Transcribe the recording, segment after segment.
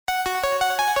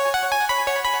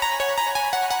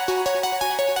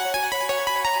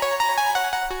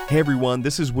Hey everyone,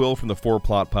 this is Will from the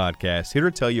 4Plot Podcast, here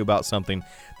to tell you about something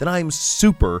that I'm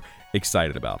super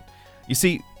excited about. You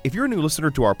see, if you're a new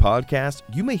listener to our podcast,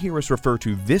 you may hear us refer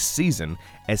to this season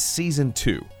as Season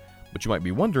 2. But you might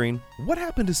be wondering, what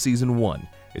happened to Season 1?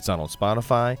 It's not on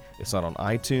Spotify, it's not on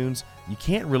iTunes, you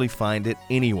can't really find it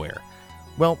anywhere.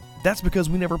 Well, that's because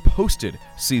we never posted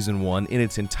Season 1 in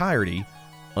its entirety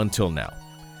until now.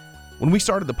 When we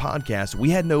started the podcast, we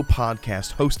had no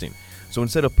podcast hosting. So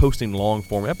instead of posting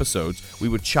long-form episodes, we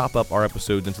would chop up our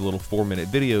episodes into little 4-minute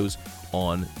videos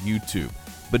on YouTube.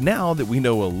 But now that we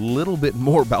know a little bit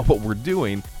more about what we're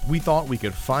doing, we thought we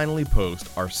could finally post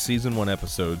our Season 1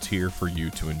 episodes here for you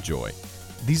to enjoy.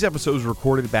 These episodes were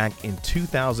recorded back in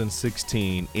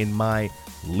 2016 in my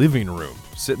living room,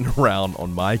 sitting around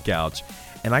on my couch.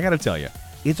 And I gotta tell you,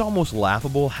 it's almost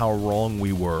laughable how wrong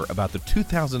we were about the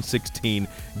 2016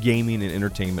 gaming and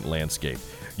entertainment landscape.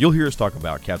 You'll hear us talk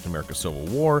about Captain America Civil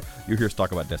War, you'll hear us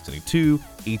talk about Destiny 2,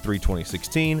 E3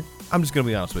 2016. I'm just going to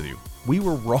be honest with you. We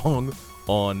were wrong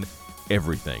on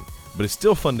everything. But it's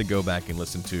still fun to go back and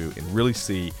listen to and really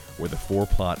see where the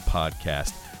 4Plot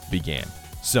Podcast began.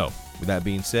 So, with that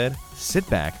being said, sit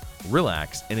back,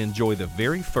 relax, and enjoy the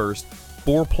very first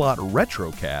 4Plot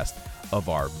Retrocast of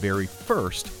our very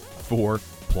first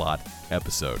 4Plot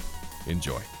episode.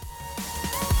 Enjoy.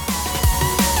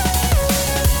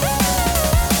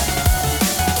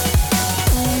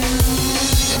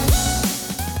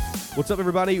 What's up,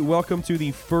 everybody? Welcome to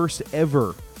the first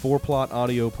ever 4Plot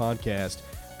audio podcast,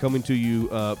 coming to you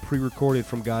pre-recorded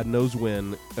from God knows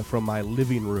when, from my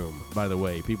living room, by the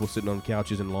way. People sitting on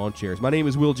couches and lawn chairs. My name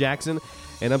is Will Jackson,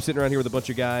 and I'm sitting around here with a bunch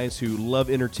of guys who love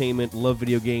entertainment, love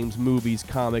video games, movies,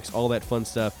 comics, all that fun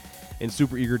stuff, and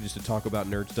super eager just to talk about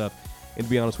nerd stuff. And to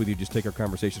be honest with you, just take our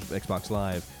conversations with Xbox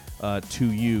Live to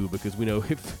you, because we know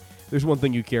if there's one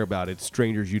thing you care about, it's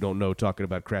strangers you don't know talking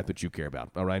about crap that you care about,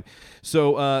 all right?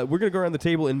 So we're going to go around the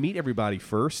table and meet everybody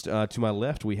first. To my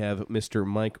left, we have Mr.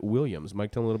 Mike Williams.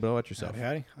 Mike, tell me a little bit about yourself.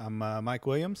 Howdy. I'm Mike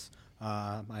Williams.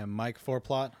 I am Mike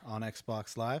 4Plot on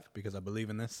Xbox Live because I believe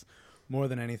in this more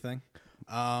than anything.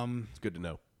 It's good to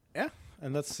know. Yeah,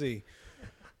 and let's see.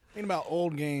 Thinking about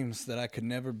old games that I could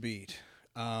never beat.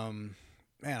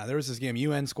 Man, there was this game,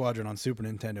 UN Squadron on Super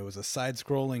Nintendo. It was a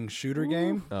side-scrolling shooter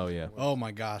game. Oh, yeah. Oh, my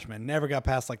gosh, man. Never got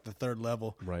past, like, the third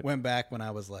level. Right. Went back when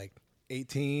I was, like,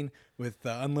 18 with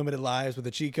unlimited lives with the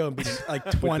cheat code and beat it, like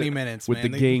 20 minutes, with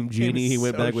man. the Game Genie. He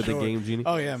went so back with the short. Game Genie.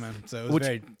 Oh, yeah, man. So it was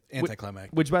very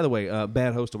anticlimactic. Which, by the way,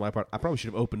 bad host on my part, I probably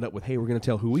should have opened up with, hey, we're going to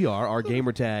tell who we are, our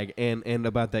gamer tag, and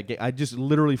about that game. I just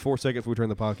literally 4 seconds before we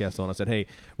turned the podcast on, I said, hey,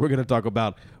 we're going to talk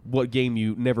about what game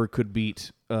you never could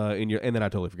beat in your, and then I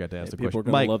totally forgot to ask the question. People are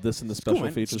going to love this in the special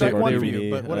features Strike of our one for DVD,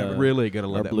 you, but whatever. Really going to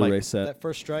love our that. Blu-ray Mike, set. That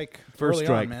first strike. First early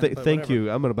strike. on, man, Thank whatever.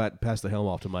 you. I'm going to pass the helm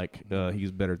off to Mike.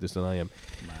 He's better at this than I am.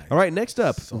 All right, next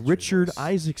up, Richard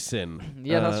Isaacson.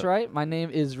 Yeah, that's right. My name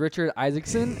is Richard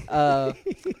Isaacson.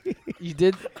 You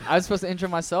did. I was supposed to intro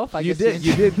myself. You did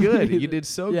good. You did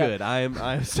so Yeah. good.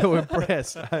 I'm so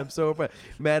impressed. I'm so impressed.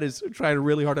 Matt is trying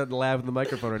really hard not to laugh in the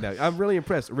microphone right now. I'm really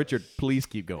impressed. Richard, please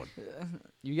keep going.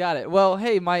 You got it. Well,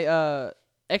 hey, my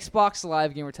Xbox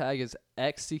Live gamer tag is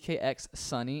XCKX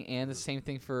Sunny, and the same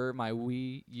thing for my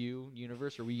Wii U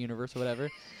Universe or Wii Universe or whatever.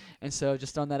 And so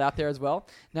just throwing that out there as well.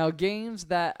 Now, games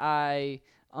that I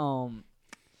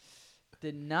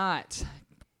did not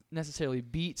necessarily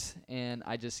beat and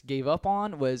I just gave up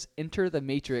on was Enter the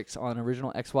Matrix on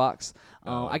original Xbox.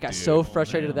 I got so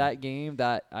frustrated with that game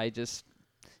that I just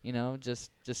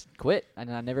quit,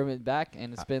 and I never went back,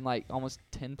 and it's been like almost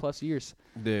 10 plus years.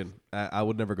 Dude, I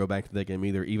would never go back to that game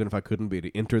either, even if I couldn't beat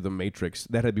it. Enter the Matrix.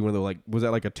 That had to be one of the, like, was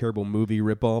that like a terrible movie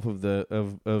ripoff of the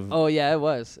of Oh yeah, it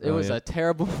was. It was yeah? a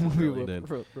terrible movie. Really did.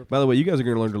 By the way, you guys are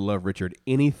going to learn to love Richard.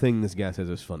 Anything this guy says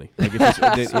is funny. Like, it's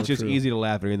just, it's just easy to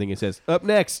laugh at anything he says. Up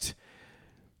next,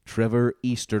 Trevor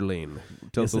Easterling.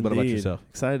 Tell us a little bit about yourself.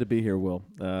 Excited to be here, Will.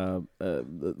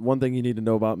 One thing you need to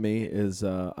know about me is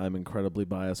I'm incredibly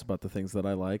biased about the things that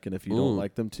I like, and if you don't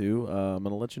like them too, I'm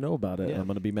going to let you know about it. Yeah. I'm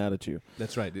going to be mad at you.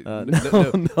 That's right.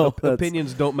 No,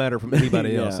 opinions don't matter from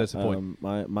anybody else. That's the point.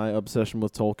 My obsession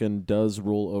with Tolkien does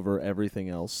rule over everything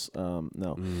else.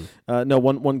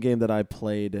 One game that I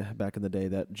played back in the day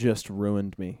that just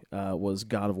ruined me was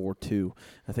God of War 2.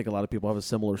 I think a lot of people have a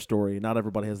similar story. Not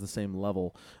everybody has the same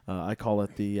level. I call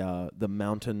it the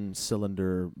mountain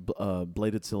cylinder,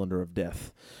 bladed cylinder of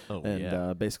death. Oh, and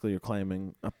yeah. Basically you're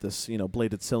climbing up this,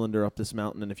 bladed cylinder up this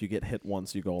mountain, and if you get hit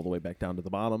once, you go all the way back down to the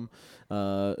bottom.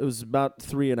 It was about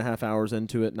 3.5 hours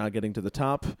into it, not getting to the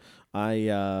top.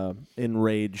 I,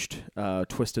 enraged,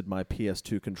 twisted my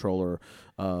PS2 controller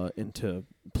into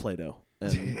Play-Doh.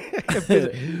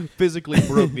 and physically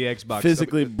broke the Xbox.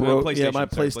 physically broke my sorry,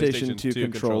 PlayStation 2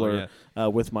 controller yeah.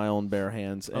 with my own bare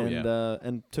hands, Oh,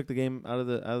 and took the game out of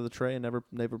the tray and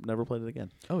never played it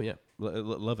again. Oh yeah,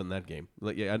 loving that game.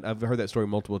 Yeah, I've heard that story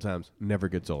multiple times. Never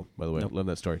gets old. By the way, love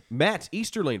that story. Matt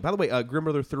Easterling. By the way, Grim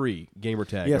Brother 3 gamer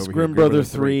tag. Yes, over Grim here. Brother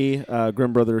 3,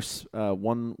 Grim Brothers,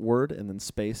 one word and then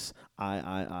space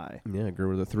I. Yeah, Grim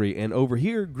Brother 3, and over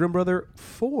here, Grim Brother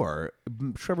 4.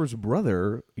 Trevor's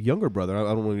brother, younger brother. I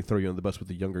don't want to throw you on the bus with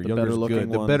the younger. Younger's better-looking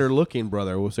good. The one. better looking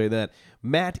brother. We'll say that.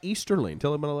 Matt Easterling.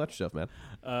 Tell him about all that stuff, Matt.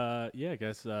 Yeah,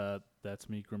 guys, that's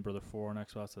me, Grim Brother 4 on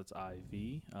Xbox. That's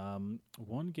IV.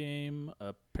 One game,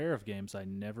 a pair of games I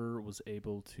never was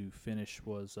able to finish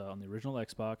was on the original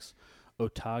Xbox,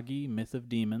 Otogi, Myth of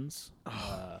Demons.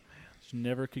 Just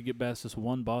never could get past this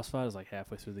one boss fight. I was like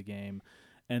halfway through the game.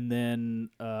 And then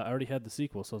I already had the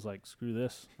sequel, so I was like, screw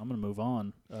this. I'm going to move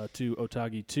on to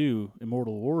Otogi 2,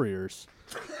 Immortal Warriors.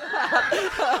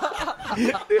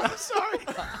 Dude, I'm sorry.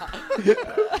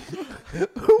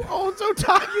 Who owns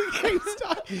Otaku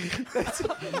GameStop?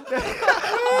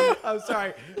 I'm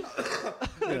sorry.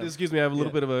 Excuse me, I have a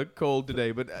little bit of a cold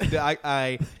today, but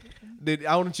I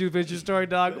wanted you to finish your story,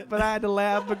 dog, but I had to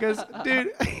laugh because,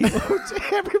 dude,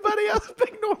 everybody else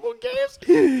picked normal games.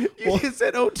 You just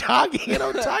said Otogi and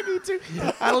Otogi too.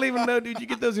 I don't even know, dude. You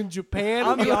get those in Japan?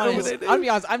 I'll be honest.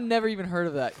 I've never even heard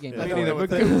of that game.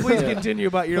 Please continue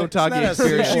about your Isn't Otogi that a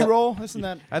experience. sushi roll? Isn't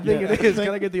that? I think it is. Can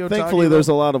I get the Otogi? Thankfully, there's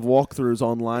a lot of walkthroughs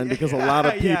online because a lot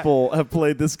of Yeah. people have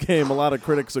played this game. A lot of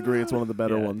critics agree it's one of the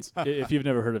better ones. If you've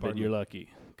never heard of it, you're lucky,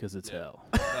 because it's hell.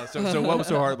 So what was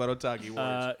so hard about Otogi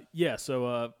Warriors?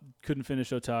 So couldn't finish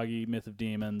Otogi, Myth of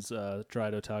Demons,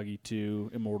 tried Otogi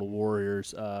 2, Immortal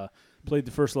Warriors, played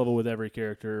the first level with every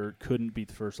character, couldn't beat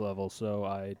the first level, so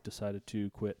I decided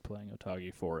to quit playing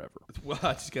Otogi forever. Well,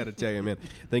 I just got to tell you, man,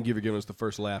 thank you for giving us the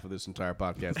first laugh of this entire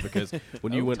podcast because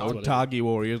when you went Otogi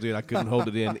Warriors, dude, I couldn't hold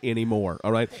it in anymore,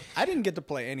 all right? I didn't get to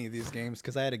play any of these games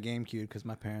because I had a GameCube because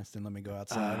my parents didn't let me go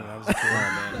outside when I was a kid.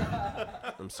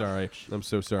 I'm sorry. I'm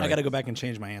so sorry. I got to go back and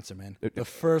change my answer, man. The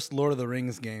first Lord of the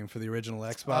Rings game for the original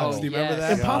Xbox. Do you remember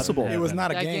that? Impossible. It was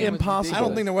not a That game. game was Impossible. I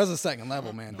don't think there was a second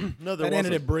level, man. No, there that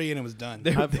ended wasn't. at Bree and it was done.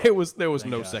 There was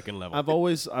no second level. I've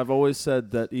always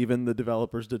said that even the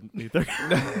developers didn't need their game.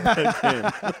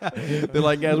 They're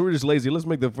like, guys, we're just lazy. Let's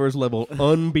make the first level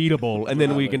unbeatable, and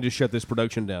then we can just shut this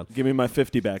production down. Give me my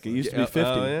 50 back. It used to be 50.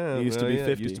 It used to be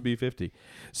 50. It used to be 50.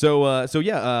 So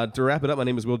to wrap it up, my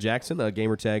name is Will Jackson.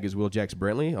 Gamer tag is Will Jax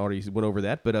Brentley. I already went over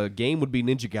that. But a game would be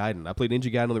Ninja Gaiden. I played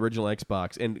Ninja Gaiden on the original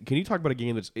Xbox. And can you talk about a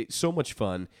game that's so much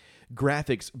fun?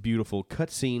 Graphics beautiful,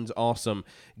 cutscenes awesome,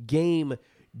 game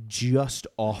just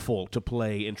awful to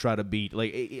play and try to beat.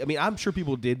 Like, I mean, I'm sure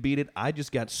people did beat it. I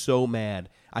just got so mad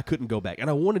I couldn't go back, and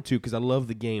I wanted to because I love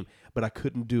the game, but I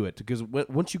couldn't do it because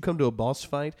once you come to a boss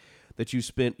fight that you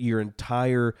spent your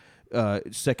entire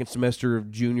second semester of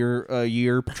junior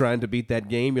year trying to beat that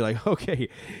game, you're like, okay,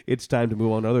 it's time to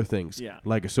move on to other things,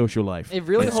 like a social life. It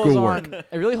really and holds schoolwork. on.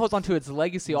 It really holds on to its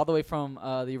legacy all the way from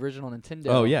the original Nintendo.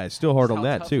 Oh yeah, it's still hard on How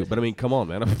that tough too. it But I mean, come on,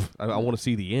 man, I want to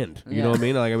see the end. You Yeah. know what I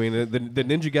mean? Like, I mean, the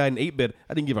Ninja Gaiden 8-bit,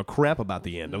 I didn't give a crap about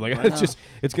the end. I'm like, it's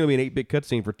going to be an 8-bit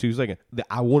cutscene for 2 seconds.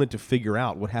 I wanted to figure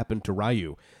out what happened to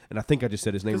Ryu, and I think I just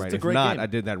said his name right. it's a If great not, game. I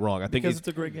did that wrong. I think Because it's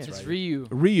a great game. It's Ryu.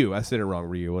 Ryu. I said it wrong.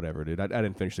 Ryu, whatever, dude. I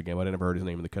didn't finish the game. I never heard his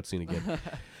name in the cutscene again.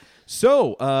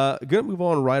 So, gonna move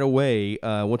on right away.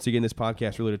 Once again, this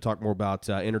podcast really to talk more about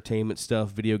entertainment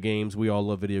stuff, video games. We all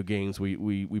love video games.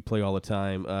 We play all the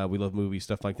time. We love movies,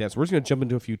 stuff like that. So we're just gonna jump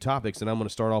into a few topics, and I'm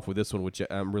gonna start off with this one, which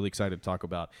I'm really excited to talk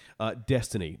about.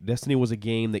 Destiny. Destiny was a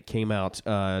game that came out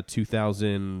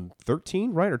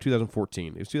 2013, right, or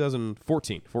 2014? It was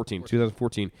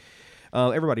 2014.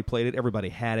 Everybody played it. Everybody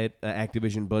had it.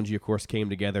 Activision, Bungie, of course, came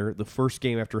together. The first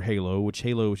game after Halo, which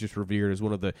Halo was just revered as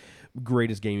one of the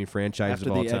greatest gaming franchises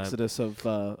After of all the time. exodus of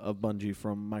Bungie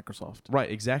from Microsoft.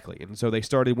 Right, exactly. And so they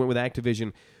went with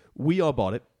Activision. We all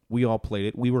bought it. We all played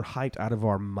it. We were hyped out of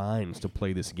our minds to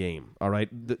play this game. All right,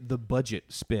 the budget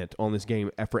spent on this game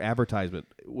for advertisement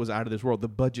was out of this world. The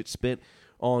budget spent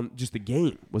on just the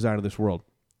game was out of this world.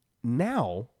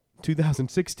 Now,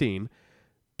 2016,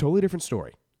 totally different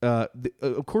story.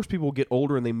 Of course, people get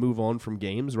older and they move on from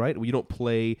games, right? You don't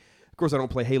play. Of course, I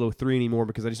don't play Halo 3 anymore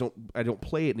because I don't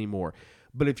play it anymore.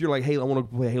 But if you're like, hey, I want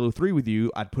to play Halo 3 with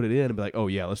you, I'd put it in and be like, oh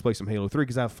yeah, let's play some Halo 3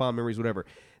 because I have fond memories, whatever.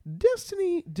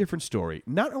 Destiny, different story.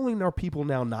 Not only are people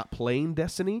now not playing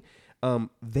Destiny,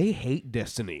 they hate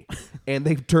Destiny, and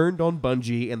they've turned on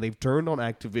Bungie and they've turned on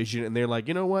Activision, and they're like,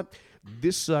 you know what?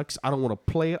 this sucks. I don't want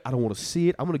to play it. I don't want to see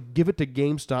it. I'm going to give it to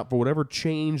GameStop for whatever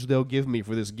change they'll give me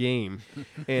for this game,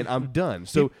 and I'm done.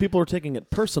 So people are taking it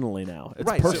personally now. It's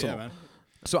Right, so- personal. Yeah, man.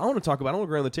 So I want to talk about. I want to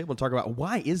go around the table and talk about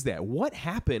why is that? What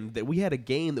happened that we had a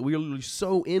game that we were literally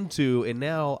so into, and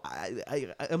now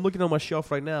I'm looking on my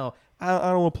shelf right now. I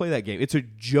don't want to play that game. It's a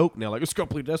joke now. Like, let's go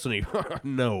play Destiny.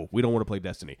 No, we don't want to play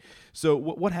Destiny. So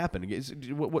what happened?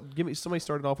 Give me somebody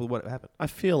started off with what happened. I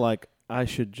feel like I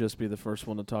should just be the first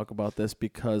one to talk about this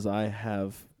because I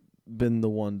have been the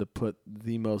one to put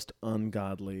the most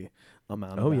ungodly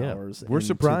amount of hours. We're into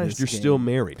surprised this you're game. still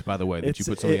married. By the way, that you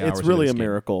put so many hours. It's really into a this game.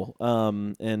 miracle.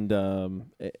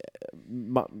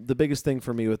 The biggest thing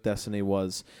for me with Destiny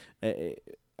was,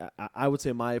 I would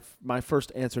say my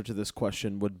first answer to this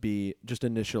question would be just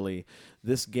initially,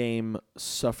 this game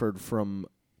suffered from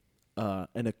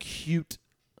an acute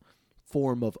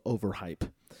form of overhype.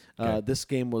 This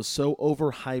game was so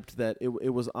overhyped that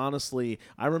it was honestly,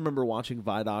 I remember watching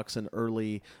Vidocs and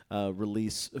early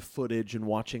release footage and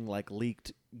watching like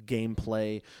leaked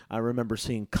gameplay. I remember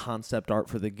seeing concept art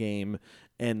for the game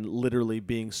and literally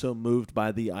being so moved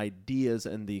by the ideas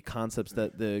and the concepts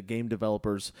that the game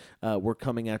developers were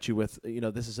coming at you with. You know,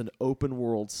 this is an open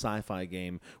world sci-fi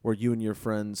game where you and your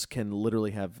friends can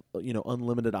literally have, you know,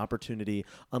 unlimited opportunity,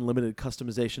 unlimited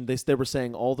customization. They were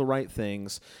saying all the right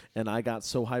things, and I got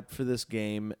so hyped for this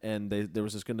game, and there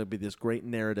was just going to be this great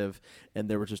narrative, and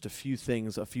there were just a few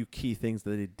key things that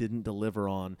they didn't deliver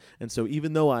on. And so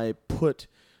even though I put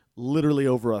literally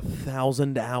over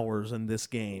 1,000 hours in this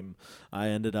game, I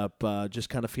ended up just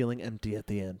kind of feeling empty at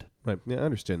the end. Right. Yeah, I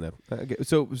understand that. Okay.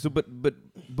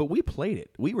 But we played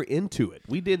it. We were into it.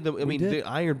 We did the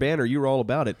Iron Banner. You were all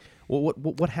about it. Well,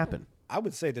 what happened? I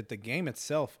would say that the game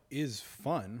itself is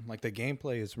fun. Like, the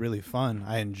gameplay is really fun.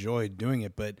 I enjoyed doing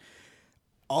it, but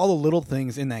all the little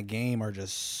things in that game are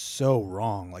just so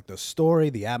wrong. Like the story,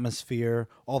 the atmosphere,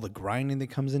 all the grinding that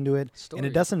comes into it. And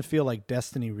it doesn't feel like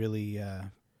Destiny really,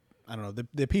 I don't know,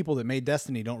 the people that made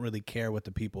Destiny don't really care what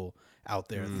the people out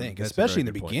there think, that's a especially in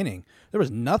very the good point. beginning. There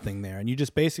was nothing there, and you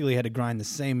just basically had to grind the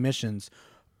same missions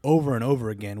over and over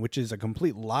again, which is a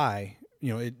complete lie.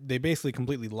 You know, they basically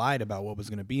completely lied about what was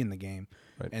going to be in the game.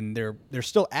 Right. And they're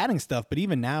still adding stuff, but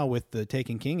even now with the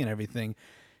Taken King and everything,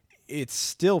 it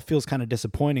still feels kind of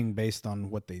disappointing based on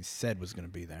what they said was going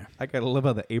to be there. I gotta love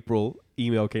how the April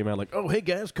email came out like, "Oh, hey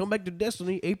guys, come back to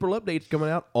Destiny. April update's coming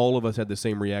out." All of us had the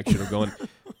same reaction of going,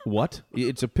 "What?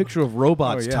 It's a picture of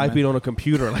robots typing on a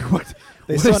computer. Like what?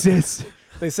 What is this?"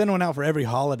 They send one out for every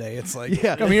holiday. It's like,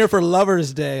 Yeah. come here for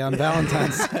Lover's Day on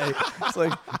Valentine's Day. It's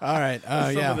like, all right,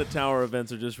 Some yeah. of the tower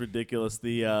events are just ridiculous.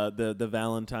 The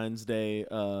Valentine's Day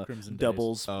Crimson Days.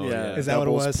 doubles, Oh, yeah. Is that what it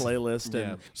doubles was? playlist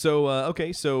Yeah. and So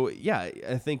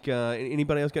I think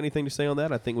anybody else got anything to say on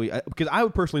that? I think because I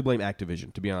would personally blame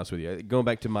Activision. To be honest with you, going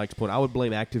back to Mike's point, I would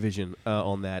blame Activision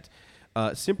on that.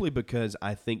 Simply because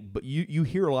I think, but you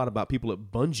hear a lot about people at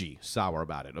Bungie sour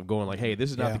about it, of going like, hey,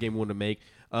 this is not Yeah. the game we wanted to make.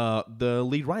 The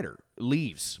lead writer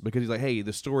leaves because he's like, hey,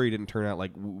 the story didn't turn out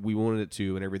like we wanted it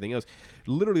to and everything else.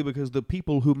 Literally because the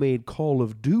people who made Call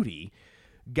of Duty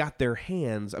got their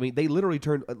hands, I mean, they literally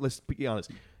turned, let's be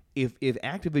honest, if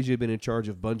Activision had been in charge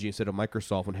of Bungie instead of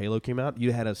Microsoft when Halo came out,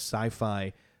 you had a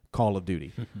sci-fi Call of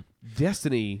Duty.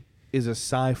 Destiny is a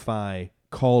sci-fi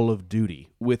Call of Duty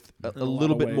with a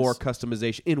little bit more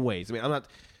customization in ways. I mean, I'm not.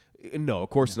 No, of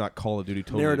course it's not Call of Duty.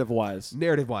 Totally.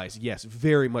 Narrative-wise, yes,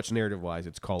 very much narrative-wise,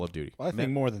 it's Call of Duty. Well, I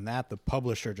think more than that, the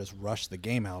publisher just rushed the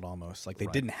game out almost. Like they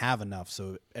didn't have enough,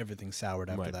 so everything soured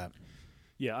after that.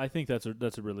 Yeah, I think that's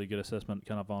a really good assessment,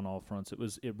 kind of on all fronts.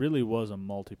 It really was a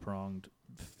multi-pronged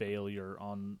failure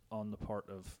on the part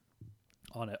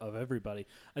of everybody.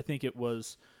 I think it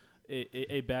was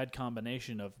a bad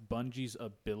combination of Bungie's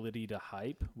ability to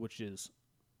hype, which is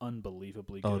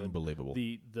unbelievably good. Unbelievable.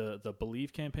 The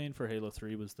Believe campaign for Halo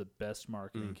 3 was the best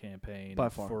marketing campaign By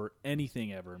far. for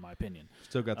anything ever, in my opinion.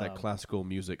 Still got that classical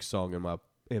music song in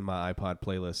my iPod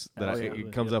playlist that Absolutely.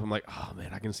 it comes up. I'm like, oh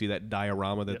man, I can see that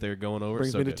diorama that they're going over.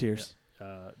 brings So me to good. tears.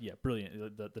 Yeah,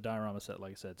 brilliant. The diorama set,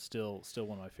 like I said, still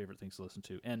one of my favorite things to listen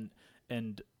to.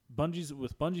 And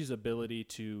Bungie's ability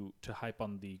to hype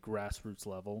on the grassroots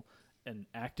level, and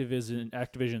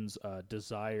Activision's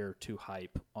desire to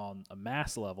hype on a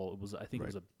mass level, it was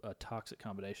a toxic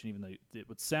combination. Even though it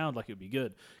would sound like it would be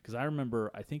good, because I remember,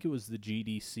 I think it was the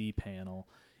GDC panel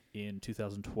in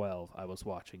 2012. I was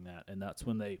watching that, and that's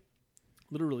when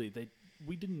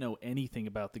we didn't know anything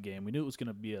about the game. We knew it was going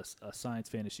to be a science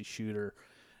fantasy shooter,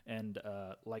 and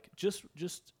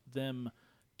just them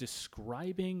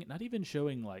describing, not even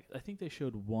showing, like, I think they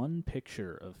showed one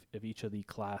picture of each of the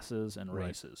classes and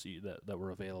races that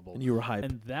were available. And you were hyped.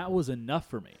 And that was enough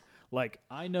for me. Like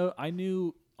I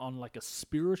knew on like a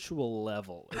spiritual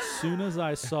level as soon as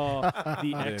I saw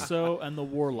the Exo and the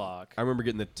Warlock. I remember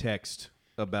getting the text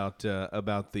about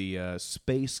the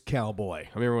space cowboy.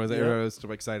 I remember everyone was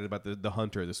so excited about the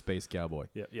hunter, the space cowboy.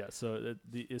 Yeah. So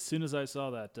as soon as I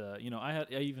saw that,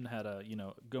 I even had a,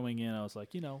 going in, I was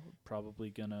like,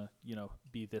 probably gonna,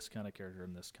 be this kind of character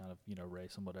in this kind of,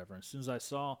 race and whatever. And as soon as I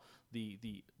saw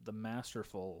the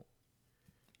masterful,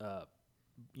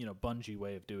 Bungie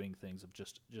way of doing things, of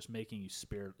just making you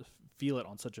feel it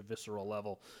on such a visceral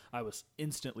level, I was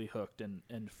instantly hooked,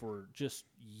 and for just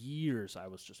years I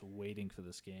was just waiting for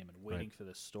this game and waiting for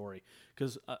this story,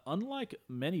 because unlike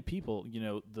many people,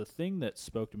 the thing that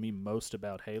spoke to me most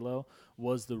about Halo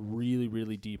was the really,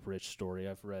 really deep, rich story.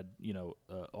 I've read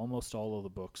almost all of the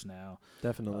books now.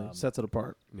 Definitely sets it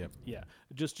apart. Yeah,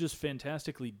 just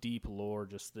fantastically deep lore,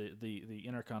 just the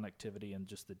interconnectivity and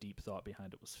just the deep thought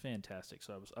behind it was fantastic.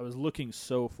 So I was looking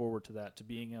so forward to that, to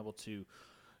being able to,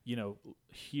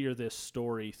 hear this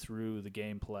story through the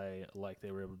gameplay like they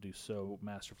were able to do so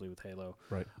masterfully with Halo.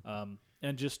 Right.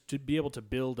 And just to be able to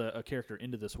build a character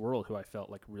into this world who I felt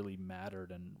like really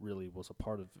mattered and really was a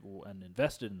part of and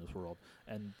invested in this world,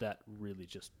 and that really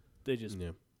they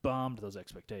bombed those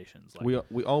expectations. Like,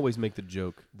 we always make the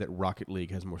joke that Rocket League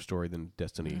has more story than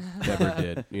Destiny ever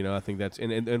did. I think that's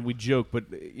and we joke, but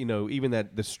even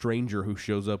that the stranger who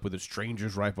shows up with a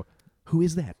stranger's rifle, who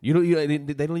is that? They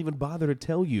don't even bother to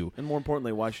tell you. And more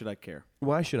importantly, why should I care?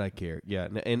 Why should I care? Yeah,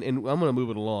 and I'm going to move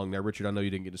it along now, Richard. I know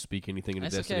you didn't get to speak anything into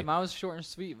That's Destiny. okay. Mine was short and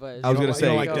sweet, but I was going to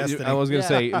say, like Destiny. I was going to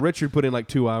say, Richard put in like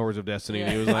 2 hours of Destiny,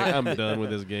 and he was like, "I'm done with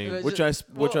this game." It Which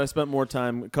I spent more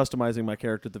time customizing my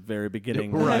character at the very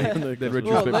beginning. Right. than That Richard's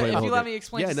Well, been playing the if whole you let game. me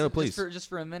explain, Yeah, no, please. just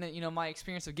for a minute, my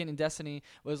experience of getting Destiny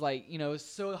was like, it was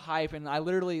so hype, and I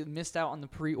literally missed out on the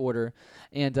pre-order.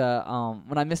 And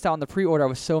when I missed out on the pre-order, I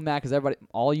was so mad because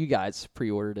all you guys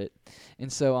pre-ordered it,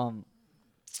 and so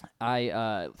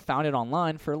I found it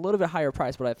online for a little bit higher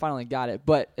price, but I finally got it.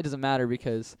 But it doesn't matter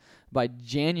because by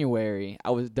January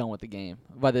I was done with the game.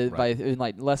 In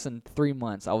like less than 3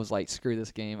 months, I was like, screw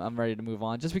this game, I'm ready to move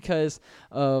on. Just because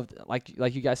of like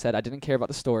you guys said, I didn't care about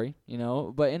the story,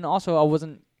 and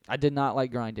also I did not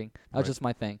like grinding. That was just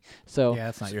my thing. So Yeah,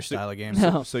 that's not your style of game.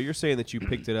 No. So you're saying that you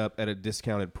picked it up at a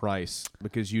discounted price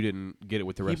because you didn't get it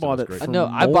with the rest bought of it us. for Great. no,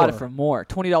 I bought it more. for more,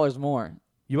 $20 more.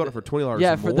 You bought it for $20 Yeah,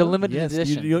 more? for the limited Yes, you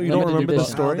edition. don't Limited remember the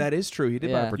edition. story? Oh, that is true. He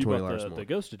did buy Yeah. it for you $20 bought more. the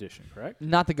Ghost Edition, correct?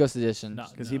 Not the Ghost Edition.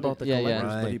 Because he bought the Yeah, yeah.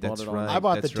 collector's, but he Right, bought that's it on. right. I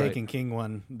bought the That's right. Taken King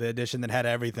one, the edition that had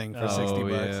everything for Oh, $60.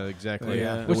 yeah, exactly.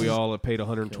 Yeah. And Which we is- all have paid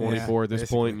 $124 at this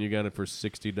basically. point, and you got it for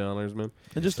 $60, man.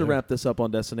 And just to wrap this up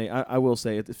on Destiny, I will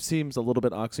say it seems a little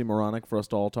bit oxymoronic for us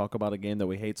to all talk about a game that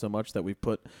we hate so much that we've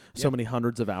put so many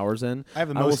hundreds of hours in. I have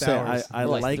the will most say hours.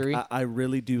 Like 3? I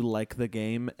really do like the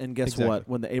game, and guess Exactly. what?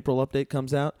 When the April update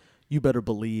comes out, you better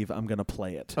believe I'm going to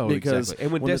play it. Oh, because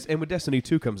exactly. And when Destiny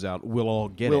 2 comes out, we'll all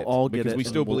get We'll it. all get because it, we and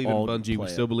still we'll believe in all Bungie. We play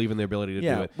still it. believe in their ability to do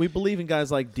yeah, it. we believe in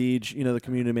guys like Deej, the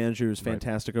community manager who's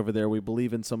fantastic over there. We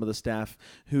believe in some of the staff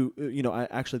who,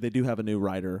 they do have a new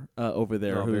writer over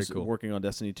there Oh, very who's cool. working on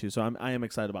Destiny 2. So I am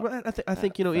excited about Well, I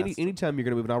think anytime you're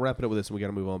going to move, and I'll wrap it up with this, and we got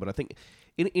to move on. But I think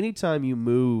anytime you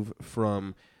move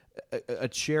from a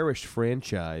cherished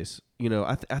franchise,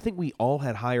 I think we all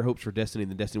had higher hopes for Destiny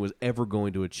than Destiny was ever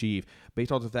going to achieve, based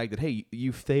on the fact that, hey,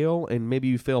 you fail, and maybe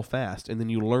you fail fast, and then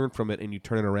you learn from it, and you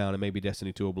turn it around, and maybe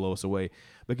Destiny 2 will blow us away.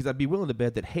 Because I'd be willing to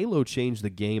bet that Halo changed the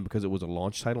game because it was a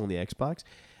launch title on the Xbox,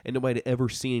 and nobody had ever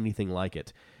seen anything like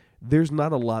it. There's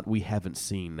not a lot we haven't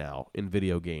seen now in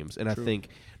video games, and True. I think...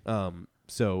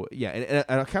 So, yeah,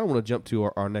 and I kind of want to jump to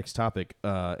our next topic,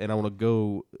 and I want to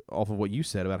go off of what you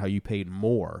said about how you paid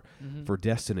more for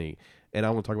Destiny, and I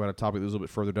want to talk about a topic that's a little bit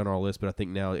further down our list, but I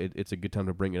think now it's a good time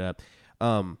to bring it up.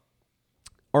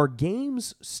 Are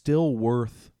games still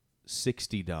worth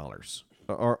 $60?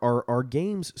 Are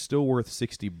games still worth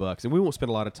 $60? And we won't spend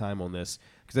a lot of time on this,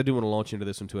 because I do want to launch into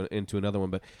this into another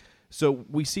one, but... So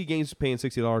we see games paying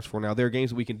 $60 for now. There are games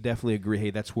that we can definitely agree, hey,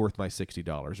 that's worth my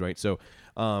 $60, right? So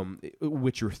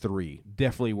Witcher 3,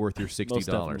 definitely worth your $60. Most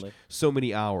definitely. So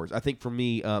many hours. I think for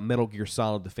me, Metal Gear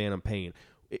Solid, The Phantom Pain,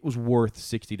 it was worth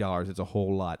 $60. It's a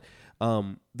whole lot.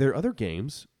 There are other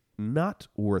games not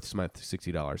worth my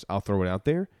 $60. I'll throw it out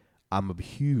there. I'm a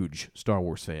huge Star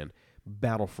Wars fan.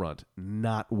 Battlefront,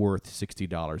 not worth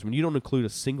 $60. When you don't include a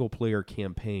single-player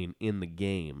campaign in the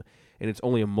game, and it's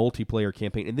only a multiplayer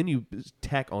campaign, and then you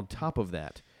tack on top of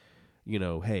that,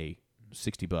 hey,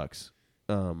 $60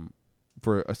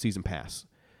 for a season pass.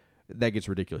 that gets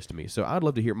ridiculous to me. So I'd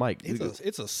love to hear Mike.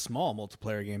 It's a small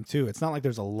multiplayer game too. It's not like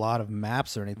there's a lot of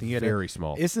maps or anything. Very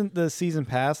small. Isn't the season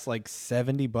pass like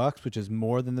 $70, which is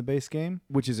more than the base game?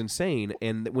 Which is insane.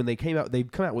 And when they came out,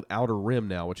 they've come out with Outer Rim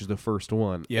now, which is the first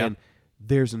one. Yeah. And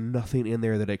there's nothing in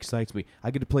there that excites me. I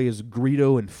get to play as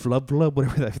Greedo and Flub Flub,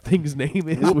 whatever that thing's name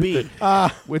is. Come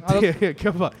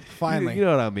on, Finally. you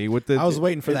know what I mean. With the, I was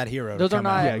waiting for that hero. Those to are come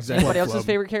not out. Yeah, exactly. anybody else's Flub.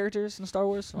 favorite characters in Star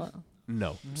Wars. What?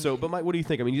 No. So, but Mike, what do you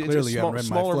think? I mean, Clearly it's you a haven't read my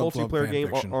smaller Flub Flub multiplayer fan game.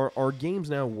 fiction. Are games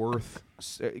now worth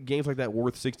games like that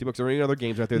worth $60, or any other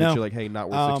games out there No. that you're like, hey,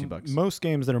 not worth $60? Most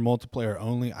games that are multiplayer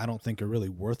only, I don't think are really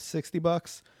worth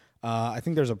 $60. I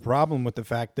think there's a problem with the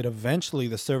fact that eventually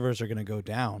the servers are going to go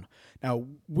down. Now,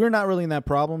 we're not really in that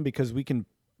problem because we can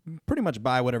pretty much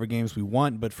buy whatever games we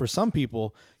want. But for some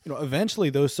people, eventually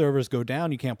those servers go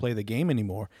down. You can't play the game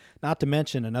anymore. Not to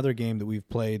mention another game that we've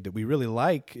played that we really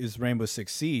like is Rainbow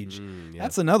Six Siege.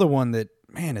 That's another one that,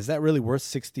 man, is that really worth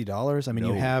 $60? I mean,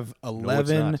 you have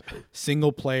 11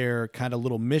 single player kind of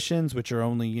little missions, which are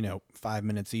only, 5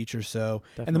 minutes each or so,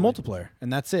 and the multiplayer,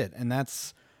 and that's it. And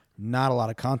that's not a lot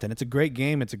of content. It's a great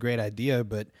game. It's a great idea,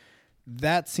 but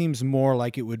that seems more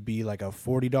like it would be like a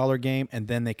 $40 game, and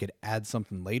then they could add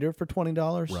something later for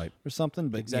 $20 or something.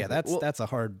 But Exactly. that's a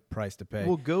hard price to pay.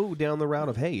 We'll go down the route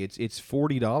of, hey, it's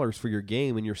 $40 for your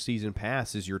game, and your season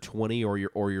pass is your $20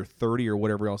 or your $30 or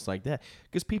whatever else like that,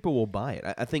 because people will buy it.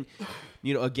 I think,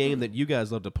 a game that you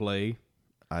guys love to play,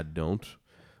 I don't.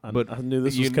 But I knew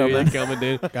this you was knew coming. it coming,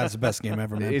 dude. God, it's the best game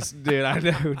ever, man. Dude, I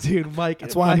know, dude. Mike.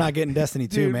 That's why I'm not getting Destiny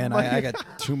 2, Dude, man. Mike- I got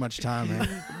too much time,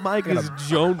 man. Mike is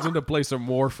jonesing to play some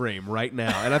Warframe right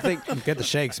now, and I think Get the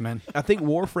shakes, man.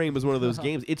 Warframe is one of those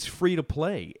games. It's free to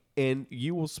play, and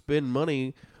you will spend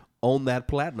money on that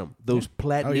platinum. Those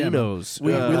Platininos.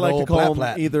 We that like to old call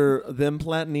plat. them either them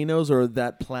Platininos or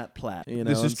that plat.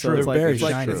 This is and so true. It's like, Very it's,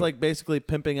 like, shiny. it's like basically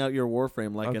pimping out your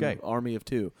Warframe like Okay. an army of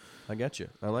two. I got you.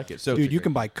 I like it. So, Dude, you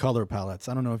can buy color palettes.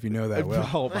 I don't know if you know that well.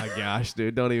 Oh my gosh,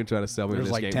 dude! Don't even try to sell me There's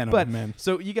this like game. 10 of but them, man.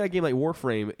 so you got a game like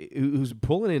Warframe who's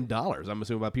pulling in dollars. I'm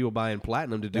assuming by people buying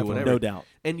platinum to do Definitely. whatever. No doubt.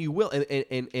 And you will.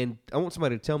 And I want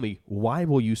somebody to tell me, why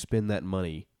will you spend that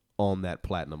money on that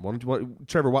platinum? Why don't you,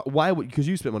 Trevor? Why would, because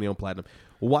you spent money on platinum?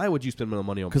 Why would you spend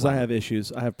money on Because I platinum? have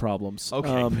issues. I have problems.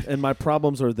 Okay. And my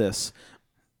problems are this.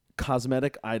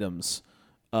 Cosmetic items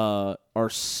are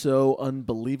so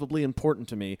unbelievably important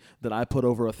to me that I put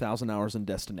over 1,000 hours in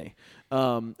Destiny.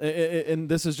 And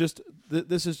this is just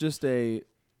a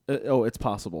it's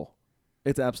possible.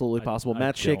 It's absolutely possible. I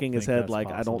Matt's don't shaking his think head that's like,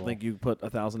 I don't possible. think you put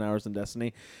 1,000 hours in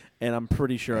Destiny, and I'm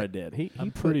pretty sure I did.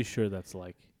 I'm pretty sure that's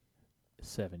like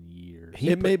 7 years.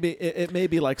 It may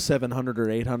be like 700 or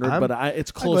 800, but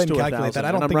it's I'll go close ahead to and calculate 1,000. that. I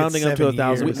And don't I'm think it's rounding up to 7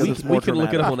 1,000 years. because we it's more can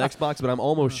look it up on dramatic. Xbox, but I'm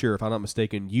almost sure, if I'm not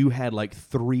mistaken, you had like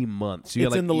 3 months. You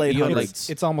It's had in the late you had, like, hundreds.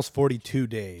 It's almost 42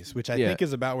 days, which I Yeah. think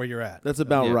is about where you're at. That's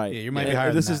about Yeah. right. Yeah, you might be And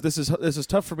higher This than is that. this is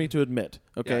tough for me to admit.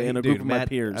 Okay, Yeah, in a dude, group of my Matt,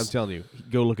 peers. I'm telling you,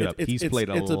 go look it up. He's played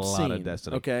a it's lot obscene, of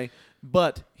Destiny. Okay,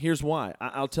 but here's why.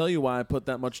 I'll tell you why I put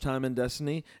that much time in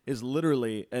Destiny is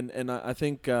literally, and I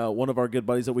think one of our good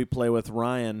buddies that we play with,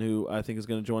 Ryan, who I think is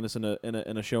going to join us in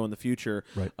a show in the future.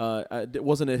 Right.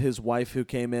 Wasn't it his wife who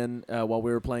came in while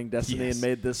we were playing Destiny Yes. and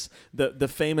made the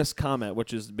famous comment,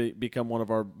 which has become one of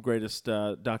our greatest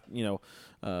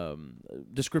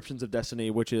descriptions of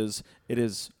Destiny, which is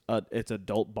it's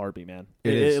adult Barbie, man.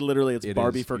 It is. It literally it's It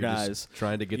Barbie is. for You're guys. just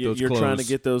trying to get You're those trying to clothes.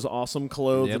 get those awesome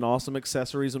clothes Yep. and awesome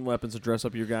accessories and weapons to dress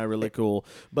up your guy really cool.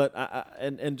 But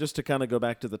and just to kind of go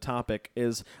back to the topic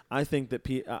is I think that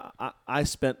I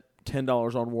spent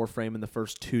 $10 on Warframe in the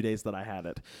first 2 days that I had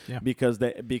it, because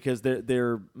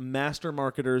they're master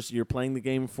marketers. You're playing the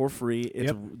game for free.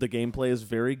 The gameplay is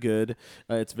very good.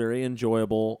 It's very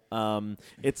enjoyable.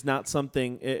 It's not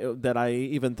something that I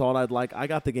even thought I'd like. I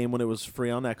got the game when it was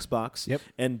free on Xbox,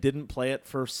 and didn't play it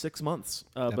for 6 months.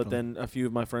 But then a few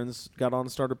of my friends got on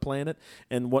and started playing it.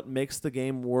 And what makes the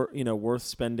game worth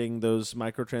spending those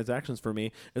microtransactions for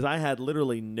me is I had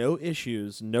literally no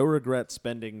issues, no regrets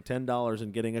spending $10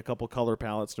 and getting a couple color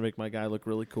palettes to make my guy look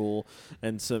really cool,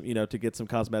 and so to get some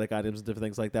cosmetic items and different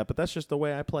things like that. But that's just the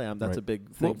way I play. That's a big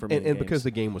thing for me. And because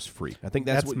the game was free, I think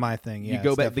that's what, my thing. Yeah, you go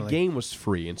it's back. The definitely- game was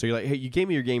free, and so you're like, hey, you gave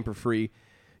me your game for free.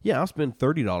 Yeah, I'll spend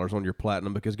 $30 on your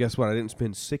platinum because guess what? I didn't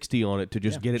spend $60 on it to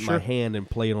just get it in my hand and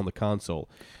play it on the console.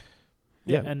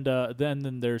 Yeah, and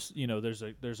then there's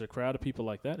there's a crowd of people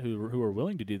like that who are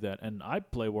willing to do that, and I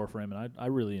play Warframe and I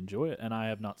really enjoy it, and I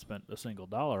have not spent a single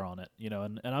dollar on it,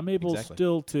 and I'm able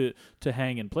still to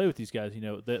hang and play with these guys.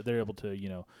 They're able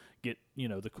to get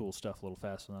the cool stuff a little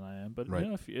faster than I am, but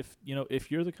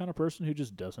if you're the kind of person who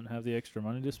just doesn't have the extra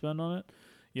money to spend on it,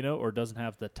 or doesn't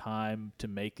have the time to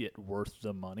make it worth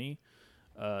the money,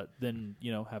 then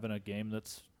having a game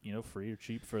that's free or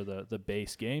cheap for the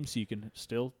base game, so you can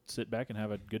still sit back and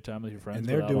have a good time with your friends. And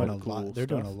they're doing a cool lot. They're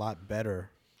doing a lot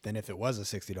better than if it was a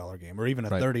 $60 game or even a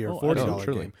Right. $30 or $40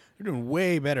 game. They're doing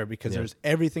way better because there's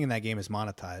everything in that game is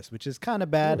monetized, which is kind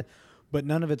of bad, but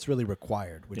none of it's really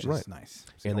required, which is nice.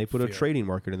 So And they don't put a feel- trading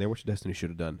market in there, which Destiny should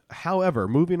have done. However,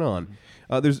 moving on,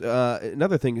 there's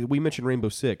another thing. We mentioned Rainbow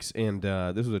Six, and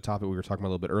this was a topic we were talking about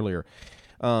a little bit earlier.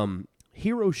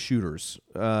 Hero shooters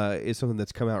is something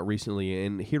that's come out recently,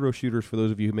 and hero shooters, for those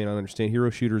of you who may not understand,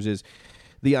 hero shooters is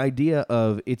the idea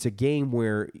of it's a game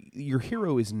where your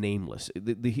hero is nameless.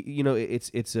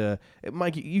 It's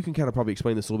Mike, you can kind of probably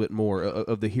explain this a little bit more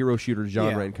of the hero shooter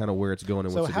genre and kind of where it's going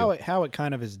and so what's how it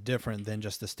kind of is different than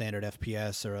just a standard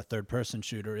FPS or a third person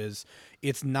shooter is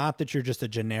it's not that you're just a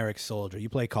generic soldier. You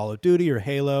play Call of Duty or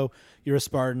Halo, you're a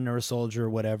Spartan or a soldier or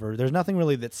whatever. There's nothing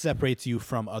really that separates you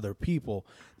from other people.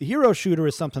 The hero shooter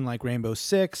is something like Rainbow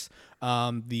Six.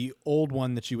 The old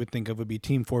one that you would think of would be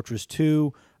Team Fortress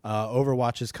 2.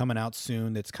 Overwatch is coming out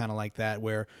soon. That's kind of like that,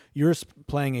 where you're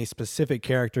playing a specific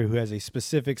character who has a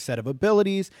specific set of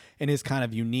abilities and is kind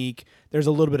of unique. There's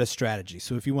a little bit of strategy.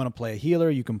 So if you want to play a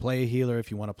healer, you can play a healer. If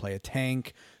you want to play a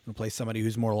tank, you can play somebody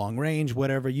who's more long range,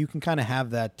 whatever. You can kind of have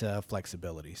that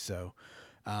flexibility. So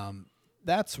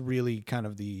that's really kind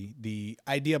of the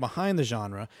idea behind the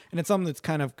genre, and it's something that's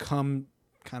kind of come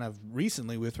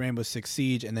recently with Rainbow Six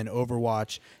Siege and then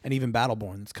Overwatch and even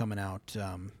Battleborn that's coming out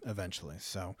eventually.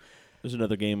 So there's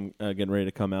another game getting ready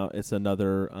to come out. It's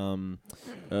another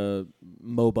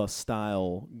MOBA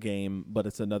style game, but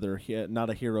it's another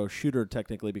not a hero shooter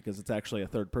technically because it's actually a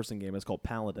third person game. It's called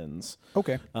Paladins.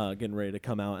 Okay. Getting ready to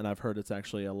come out, and I've heard it's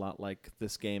actually a lot like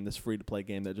this game, this free to play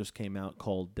game that just came out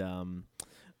called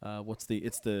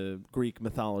it's the Greek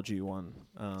mythology one.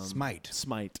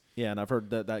 Smite. Yeah, and I've heard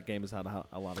that game has had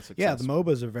a lot of success. Yeah, the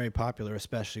MOBAs are very popular,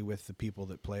 especially with the people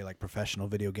that play like professional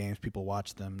video games. People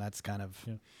watch them. That's kind of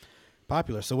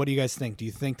popular. So what do you guys think? Do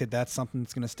you think that that's something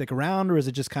that's going to stick around, or is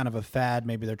it just kind of a fad?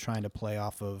 Maybe they're trying to play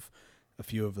off of a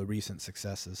few of the recent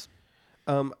successes.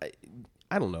 I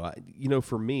don't know.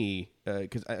 For me,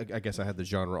 because I guess I had the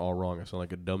genre all wrong. I sound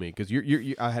like a dummy because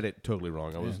I had it totally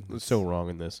wrong. I was so wrong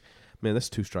in this. Man, that's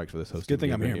 2 strikes for this host. Good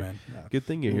thing I'm here, man. Yeah. Good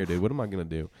thing you're here, dude. What am I going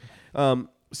to do?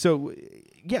 So,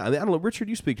 yeah, I don't know. Richard,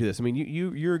 you speak to this. I mean,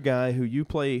 you're a guy who you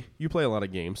play a lot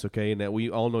of games, okay? And that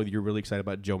we all know that you're really excited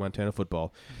about Joe Montana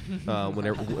football.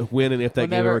 When and if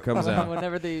that game ever comes out.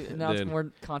 Whenever they announce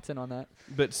more content on that.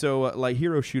 But so, like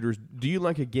hero shooters, do you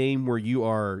like a game where you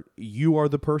are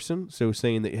the person? So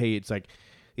saying that, hey,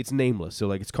 it's nameless. So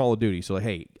like it's Call of Duty. So like,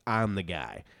 hey, I'm the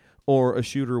guy. Or a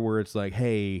shooter where it's like,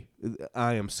 hey,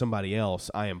 I am somebody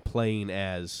else. I am playing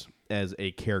as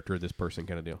a character this person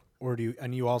kind of deal. Or do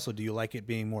you like it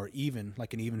being more even,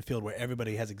 like an even field where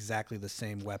everybody has exactly the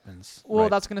same weapons? Well,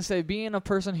 that's gonna say being a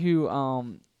person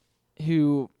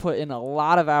who put in a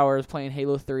lot of hours playing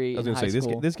Halo 3 I was in going to high say,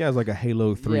 school. this guy's like a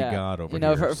Halo 3 god over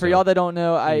here. For y'all that don't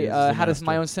know, I the had my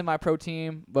master. own semi-pro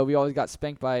team, but we always got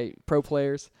spanked by pro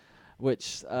players,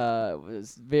 which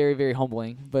was very, very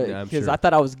humbling. But Yeah, I'm because sure. I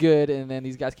thought I was good, and then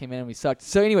these guys came in and we sucked.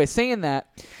 So anyway, saying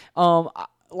that,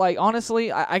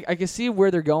 honestly, I can see where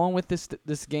they're going with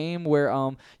this game, where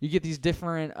you get these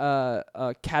different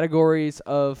categories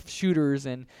of shooters,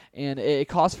 and it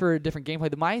calls for a different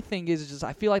gameplay. My thing is just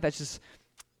I feel like that's just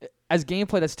as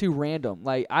gameplay that's too random.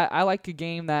 Like I like a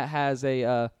game that has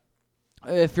a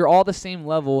if you're all the same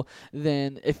level,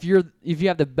 then if you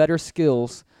have the better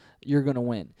skills, you're gonna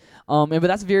win. But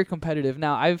that's very competitive.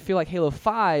 Now I feel like Halo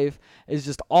 5 is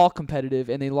just all competitive,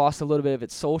 and they lost a little bit of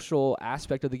its social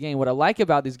aspect of the game. What I like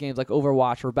about these games like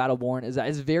Overwatch or Battleborn is that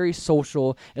it's very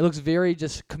social. It looks very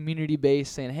just community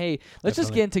based, saying, hey, let's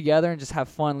just get in together and just have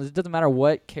fun. It doesn't matter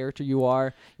what character you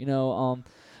are,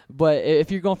 But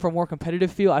if you're going for a more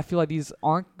competitive feel, I feel like these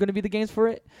aren't going to be the games for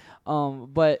it.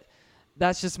 But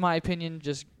that's just my opinion,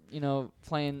 just,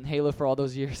 playing Halo for all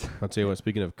those years. I'll tell you what,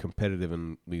 speaking of competitive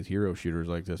and these hero shooters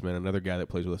like this, man, another guy that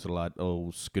plays with us a lot,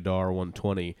 Skadar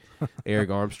 120, Eric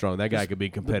Armstrong, that guy could be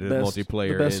competitive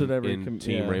multiplayer in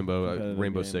Team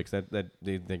Rainbow Six.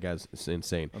 That guy's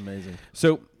insane. Amazing.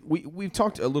 So we've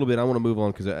talked a little bit. I want to move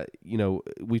on because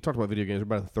we've talked about video games.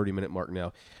 We're about the 30-minute mark now.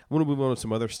 I want to move on to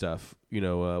some other stuff.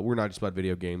 We're not just about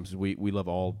video games. We love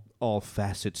all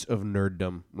facets of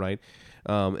nerddom, right?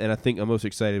 And I think I'm most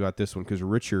excited about this one because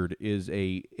Richard is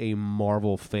a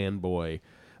Marvel fanboy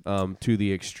to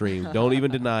the extreme. Don't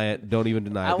even deny it. Don't even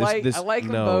deny it. I like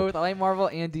them both. I like Marvel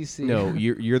and DC. No,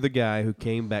 you're the guy who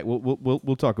came back.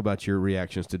 We'll talk about your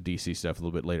reactions to DC stuff a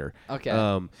little bit later. Okay.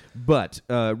 But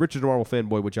Richard's a Marvel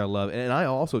fanboy, which I love, and I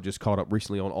also just caught up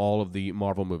recently on all of the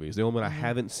Marvel movies. The only one I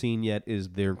haven't seen yet is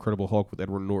their Incredible Hulk with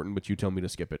Edward Norton, but you tell me to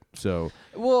skip it. So.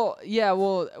 Well,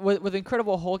 with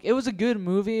Incredible Hulk, it was a good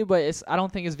movie, but I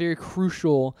don't think it's very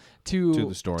crucial to the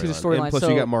storyline. And plus,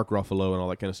 you got Mark Ruffalo and all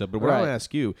that kind of stuff. But what I Right. want to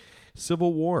ask you,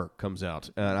 Civil War comes out,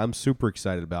 and I'm super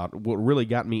excited about. What really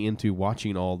got me into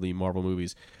watching all the Marvel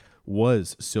movies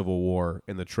was Civil War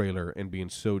and the trailer, and being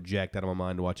so jacked out of my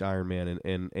mind to watch Iron Man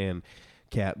and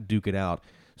Cap duke it out.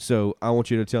 So I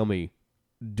want you to tell me,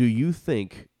 do you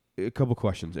think, a couple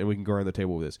questions, and we can go around the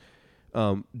table with this.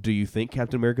 Do you think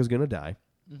Captain America is going to die?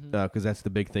 Because that's the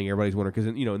big thing everybody's wondering. Because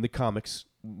in the comics,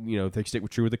 if they stick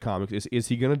true with the comics, is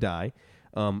he going to die?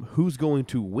 Who's going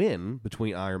to win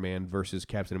between Iron Man versus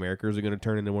Captain America? Is it going to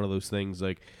turn into one of those things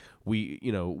like we've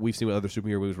seen with other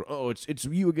superhero movies where, it's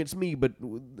you against me, but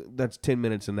that's 10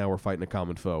 minutes and now we're fighting a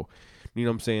common foe. You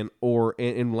know what I'm saying? Or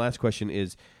and the last question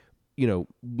is,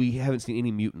 we haven't seen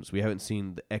any mutants. We haven't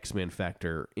seen the X-Men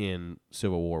factor in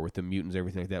Civil War with the mutants,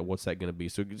 everything like that. What's that going to be?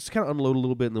 So just kind of unload a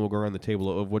little bit, and then we'll go around the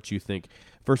table of what you think.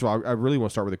 First of all, I really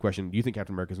want to start with a question. Do you think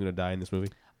Captain America is going to die in this movie?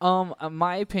 In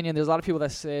my opinion, there's a lot of people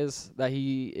that says that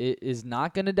he is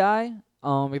not going to die.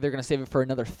 They're going to save it for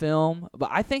another film, but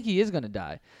I think he is going to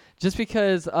die, just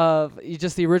because of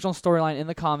just the original storyline in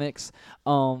the comics.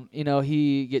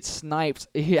 He gets sniped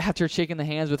after shaking the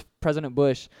hands with President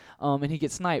Bush, and he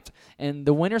gets sniped, and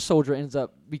the Winter Soldier ends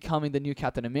up becoming the new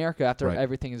Captain America after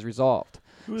everything is resolved.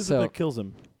 Who is it that kills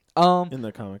him in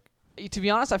the comic? To be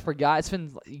honest, I forgot. It's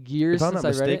been years since I read it.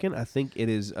 If I'm not mistaken, I think it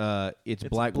is. It's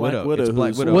Black Widow. It's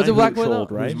Black Widow. Was it Black Widow?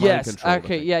 Right? Yes.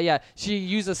 Okay. Yeah. She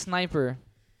used a sniper.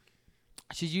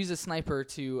 She used a sniper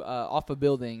to off a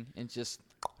building and just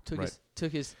took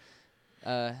his.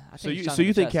 I think so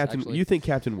you think chest, Captain? actually. You think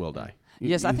Captain will die?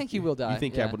 Yes, I think he will die. You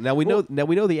think yeah. Captain? Now we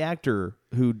know the actor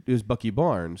who is Bucky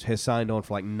Barnes has signed on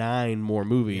for like 9 more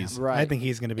movies. Right. I think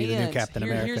he's going to be the new Captain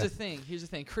America. Here's the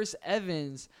thing. Chris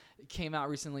Evans came out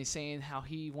recently saying how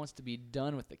he wants to be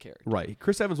done with the character. Right.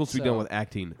 Chris Evans wants to be done with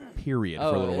acting. Period. For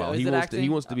a little while. He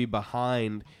wants to be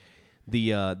behind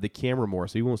the camera more,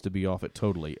 so he wants to be off it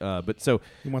totally. But so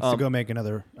he wants to go make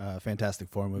another Fantastic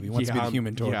Four movie. He wants to be the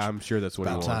Human Torch. Yeah, I'm sure that's what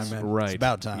he wants. About time, man. Right. It's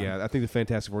about time. Yeah, I think the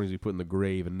Fantastic Four needs to be put in the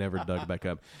grave and never dug back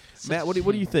up. Matt, what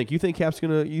do you think? You think Cap's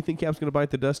gonna bite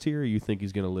the dust here, or you think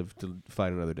he's gonna live to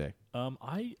fight another day?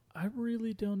 I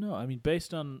really don't know. I mean,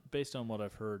 based on what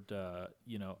I've heard,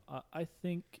 I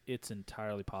think it's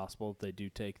entirely possible they do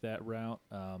take that route.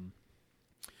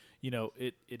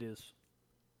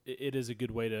 It is a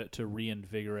good way to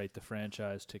reinvigorate the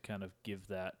franchise, to kind of give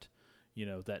that,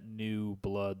 that new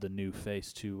blood, the new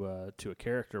face to a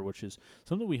character, which is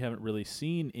something we haven't really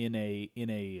seen in a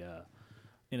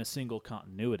single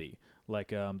continuity. Like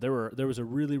there was a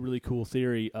really, really cool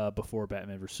theory before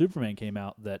Batman vs Superman came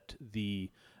out that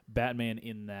the Batman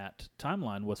in that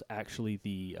timeline was actually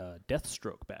the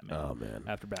Deathstroke Batman. Oh man!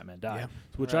 After Batman died, Yeah.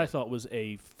 which I thought was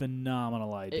a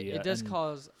phenomenal idea. It does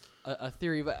cause a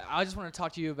theory, but I just want to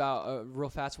talk to you about real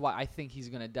fast why I think he's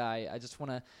gonna die. I just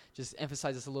want to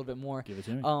emphasize this a little bit more. Give it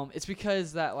to me. It's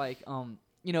because that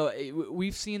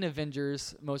we've seen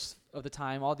Avengers most of the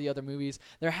time, all the other movies.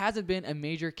 There hasn't been a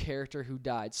major character who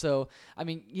died. So, I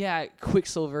mean, yeah,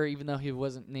 Quicksilver, even though he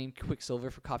wasn't named Quicksilver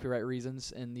for copyright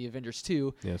reasons in the Avengers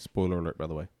 2. Yeah, spoiler alert, by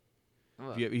the way.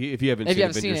 If you haven't seen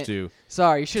Avengers 2,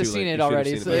 sorry, you should have seen it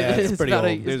already. So Yeah, it's pretty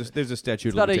old. There's a statute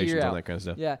of limitations on that kind of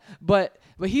stuff. Yeah, but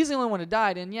he's the only one who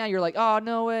died, and yeah, you're like, oh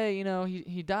no way,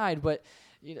 he died, but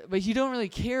you don't really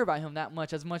care about him that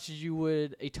much as you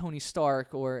would a Tony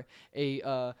Stark or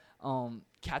a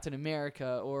Captain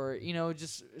America or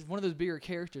just one of those bigger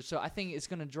characters. So I think it's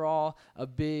gonna draw a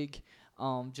big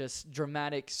just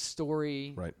dramatic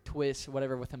story twist,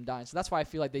 whatever, with him dying. So that's why I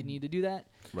feel like they need to do that.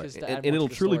 Right. And it'll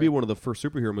truly be one of the first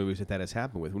superhero movies that has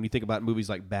happened with. When you think about movies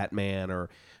like Batman or,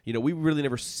 we've really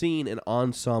never seen an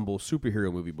ensemble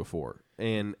superhero movie before.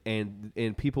 And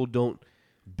people don't,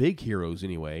 big heroes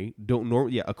anyway,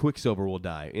 a Quicksilver will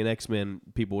die. In X-Men,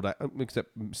 people will die,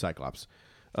 except Cyclops.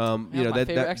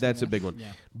 That's a big one.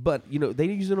 Yeah. But they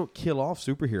usually don't kill off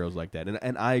superheroes like that,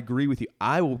 and I agree with you.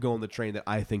 I will go on the train that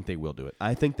I think they will do it.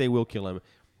 I think they will kill him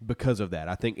because of that.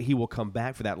 I think he will come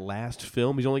back for that last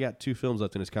film. He's only got 2 films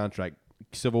left in his contract,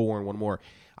 Civil War and one more.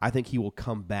 I think he will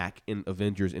come back in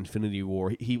Avengers: Infinity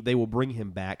War. They will bring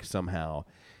him back somehow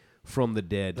from the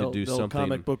dead to do they'll something.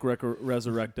 comic book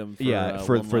resurrect him. For,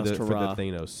 For one the last hurrah.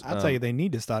 Thanos. I'll tell you, they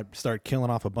need to start killing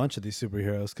off a bunch of these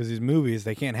superheroes because these movies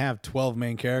they can't have 12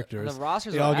 main characters. The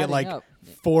rosters They are all get adding like up.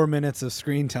 4 minutes of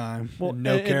screen time and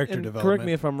no character and development. correct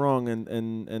me if I'm wrong,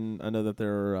 and I know that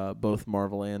there are both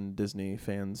Marvel and Disney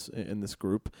fans in this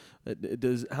group.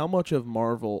 How much of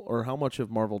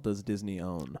Marvel does Disney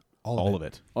own? all of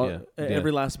it.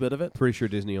 Every last bit of it. Pretty sure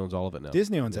Disney owns all of it now.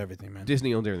 Disney owns everything, man.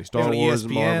 Disney owns everything. They Star own Wars,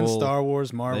 ESPN, Marvel. Star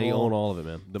Wars, Marvel. They own all of it,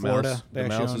 man. The Florida, mouse, they the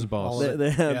actually mouse is own boss. all of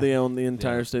it. They own the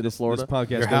entire state of Florida. This podcast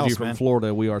Your tells you house, from man.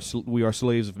 Florida. We are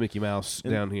slaves of Mickey Mouse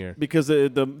down here. Because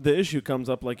the issue comes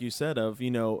up, like you said, of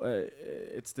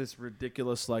it's this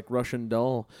ridiculous like Russian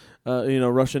doll,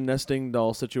 Russian nesting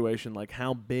doll situation. Like,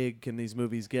 how big can these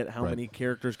movies get? How Right. many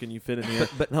characters can you fit in here?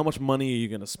 But how much money are you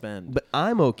going to spend? But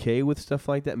I'm okay with stuff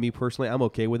like that. Me personally, I'm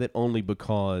okay with it only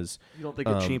because you don't think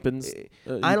it cheapens?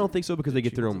 I don't think so because they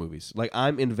get their own movies. Like,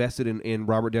 I'm invested in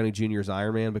Robert Downey Jr.'s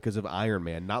Iron Man because of Iron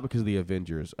Man, not because of the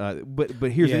Avengers. But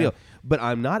here's the deal. But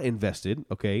I'm not invested,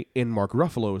 in Mark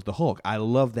Ruffalo as the Hulk. I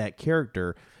love that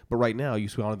character. But right now, you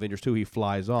see on Avengers 2, he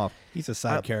flies off. He's a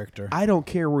side character. I don't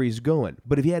care where he's going.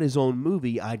 But if he had his own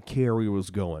movie, I'd care where he was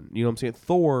going. You know what I'm saying?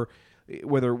 Thor,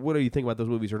 whether what do you think about those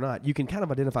movies or not, you can kind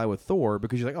of identify with Thor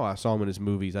because you're like, oh, I saw him in his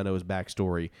movies. I know his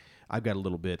backstory. I've got a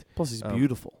little bit. Plus, he's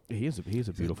beautiful. He is a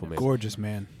beautiful man. Gorgeous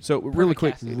man. So really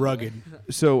quick, casting. Rugged.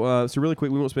 so really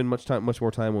quick, we won't spend much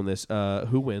more time on this.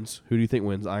 Who wins? Who do you think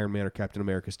wins? Iron Man or Captain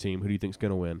America's team? Who do you think's going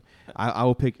to win? I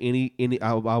will pick any.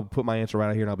 I'll put my answer right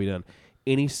out here and I'll be done.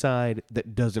 Any side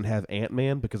that doesn't have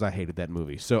Ant-Man because I hated that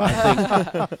movie. So I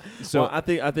think. Well, I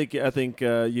think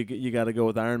you got to go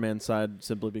with Iron Man's side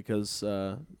simply because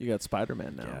you got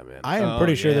Spider-Man now. Yeah, man. I am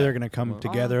pretty sure that they're going to come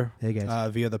together Hey,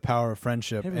 guys. via the power of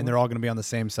friendship, and they're all going to be on the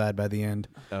same side by the end.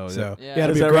 Oh, so yeah.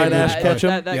 it'll Is be that a great right, Ash match. Ketchum?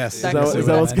 Yes, that I can goes see is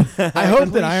that what's that. gonna I hope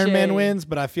that Iron Cliche. Man wins,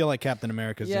 but I feel like Captain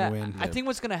America's Yeah, going to win. I think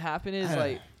what's gonna happen is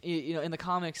in the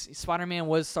comics, Spider-Man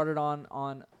was started on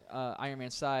Iron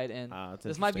Man's side, and that's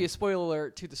this might be a interesting. spoiler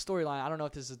alert to the storyline. I don't know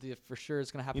if this is for sure it's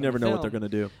gonna happen. You never in the know what they're film.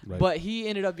 going to do. Right. But he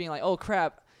ended up being like, oh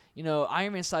crap,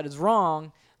 Iron Man's side is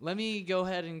wrong. Let me go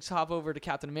ahead and hop over to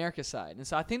Captain America's side. And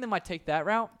so I think they might take that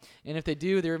route. And if they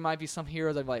do, there might be some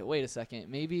heroes that are like, wait a second,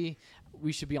 maybe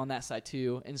we should be on that side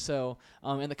too. And so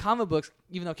in the comic books,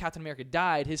 even though Captain America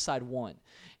died, his side won.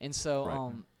 And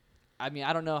so, I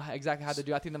don't know exactly how to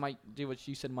do. I think they might do what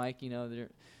you said, Mike.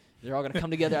 They're all going to come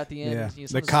together at the end. Yeah.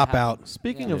 Something's The gonna cop happen. out.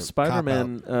 Speaking Yeah. of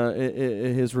Spider-Man,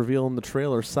 his reveal in the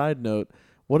trailer. Side note: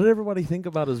 what did everybody think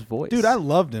about his voice? Dude, I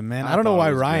loved him, man. I don't know thought why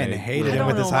it was Ryan great. hated I him don't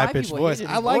with his know why high-pitched people voice.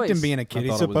 hated I his liked him voice. being a kid. I He's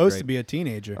thought it was supposed great. to be a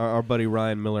teenager. Our buddy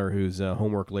Ryan Miller, who's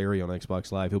Homework Larry on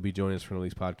Xbox Live, he'll be joining us for one of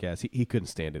these podcasts. He couldn't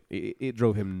stand it. It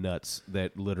drove him nuts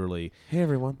that literally. Hey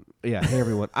everyone. Yeah, hey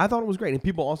everyone. I thought it was great, and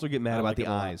people also get mad I about like the it a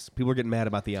lot. eyes. People are getting mad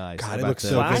about the eyes. God, it about looks the-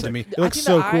 so I good to me. It I looks think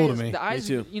so the cool to eyes- me. The eyes,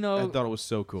 too. I thought it was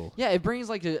so cool. Yeah, it brings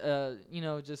like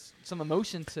just some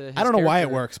emotion to his I don't know why it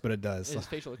character, works, but it does. His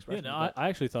facial Yeah, expression. no, I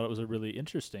actually thought it was a really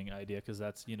interesting idea because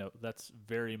that's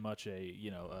very much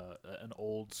an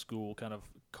old school kind of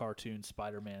cartoon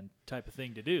Spider-Man type of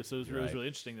thing to do. So it was really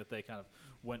interesting that they kind of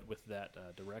went with that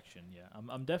direction. Yeah,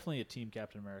 I'm definitely a Team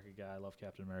Captain America guy. I love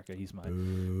Captain America. He's my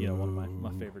one of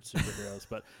my favorite superheroes.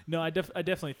 But no, I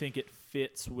definitely think it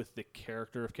fits with the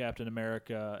character of Captain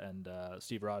America and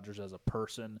Steve Rogers as a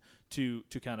person to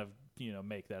kind of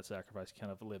make that sacrifice,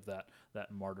 kind of live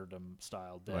that martyrdom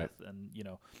style death, Right. and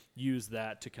use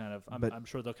that to kind of I'm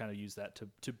sure they'll kind of use that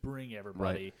to bring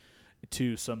everybody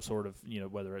to some sort of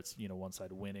whether it's one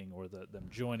side winning or them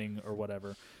joining or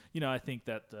whatever. I think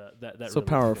that So really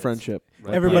power of fits. friendship.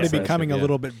 Right. Everybody Yeah. becoming a Yeah.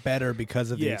 little bit better because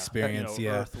of the Yeah, experience.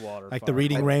 Yeah, Earth, water, like the fire.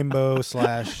 Reading Rainbow /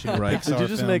 Right. Pixar Did you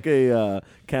just film. make a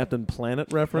Captain Planet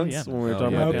reference yeah. when we were Oh,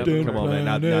 talking yeah, about man. Captain Come on, man.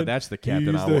 Now Planet, that's the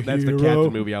captain. he's I want. the That's the hero.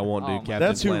 captain movie I want, dude. Oh, Captain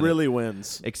That's who Planet. really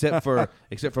wins. Except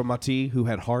for Mati, who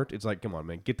had heart. It's like, come on,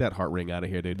 man, get that heart ring out of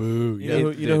here, dude. Boo.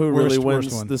 You know who really Worst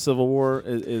wins one. the Civil War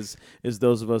is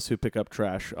those of us who pick up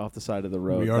trash off the side of the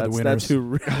road. We are the That's winners. who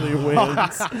really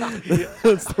wins.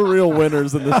 That's the real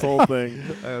winners in this whole thing.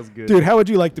 That was good, Dude, how would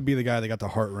you like to be the guy that got the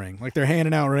heart ring? Like they're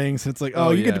handing out rings, and it's like, oh,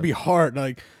 you get yeah. to be heart.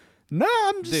 Like, no,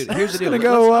 I'm just, Dude, I'm here's the just deal.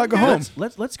 gonna go home.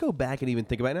 Let's go back and even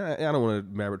think about it. And I don't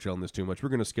want to rabbit trail on this too much. We're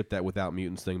going to skip that without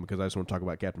mutants thing because I just want to talk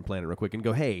about Captain Planet real quick and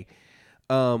go, hey,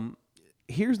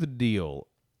 here's the deal.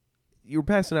 You're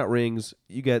passing out rings.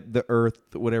 You got the Earth,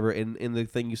 whatever, and in the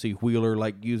thing you see Wheeler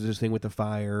uses this thing with the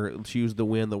fire. She uses the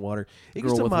wind, the water. It gets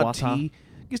Girl to with Mati. Wata.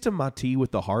 Gets to Mati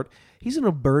with the heart. He's in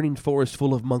a burning forest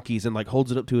full of monkeys and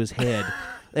holds it up to his head.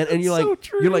 And you're so like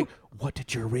true. you're like, what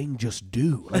did your ring just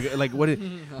do? Like what?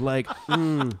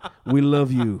 We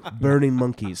love you, burning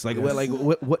monkeys. Like what?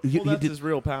 Well, You that's did, his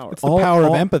real power. It's the power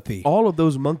of empathy. All of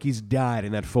those monkeys died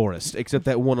in that forest, except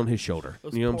that one on his shoulder.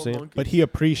 Those You know what I'm poor saying? monkeys. But he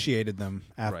appreciated them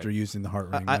after Right. using the heart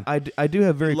ring. man. I do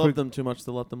have very He loved quick. them too much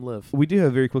to let them live. We do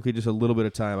have very quickly just a little bit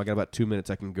of time. I got about 2 minutes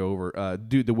I can go over.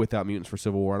 Do the Without Mutants for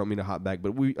Civil War. I don't mean to hop back,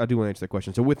 but I do want to answer that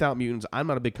question. So Without Mutants, I'm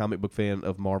not a big comic book fan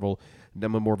of Marvel.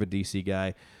 I'm more of a DC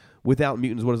guy. Without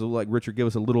Mutants, what is it like? Richard, give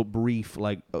us a little brief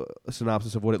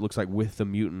synopsis of what it looks like with the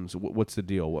mutants. What's the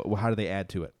deal? How do they add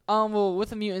to it? Well,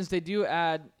 with the mutants, they do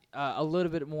add a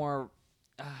little bit more.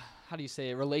 How do you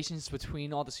say it? Relations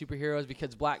between all the superheroes,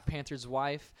 because Black Panther's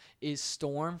wife is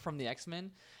Storm from the X-Men,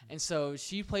 and so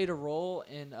she played a role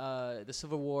in the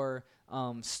Civil War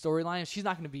storyline. She's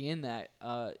not going to be in that.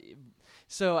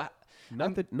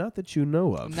 Not that you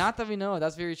know of. Not that we know.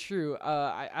 That's very true.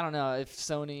 I don't know if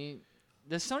Sony.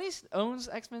 Does Sony owns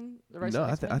X-Men? The rights No,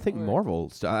 to X-Men, I think or-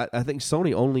 Marvel. I think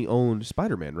Sony only owned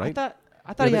Spider-Man, right?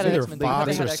 I thought he had an either X-Men. Fox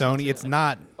they or had X-Men Sony. too. It's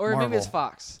not Or Marvel. maybe it's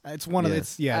Fox. It's one of Yeah.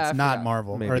 it's I it's not forgot.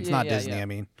 Marvel Maybe. or it's not Yeah, Disney. yeah. I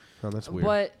mean, Oh, that's weird.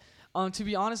 But to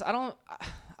be honest, I don't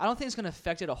think it's going to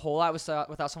affect it a whole lot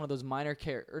without some of those minor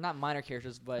not minor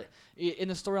characters, but in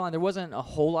the storyline there wasn't a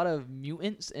whole lot of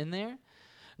mutants in there.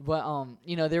 But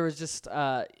there was just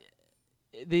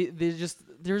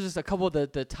there was just a couple of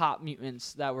the top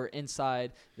mutants that were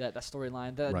inside that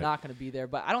storyline that are Right. not going to be there.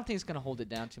 But I don't think it's going to hold it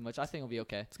down too much. I think it'll be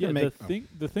okay. Yeah, gonna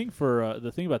the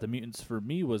thing about the mutants for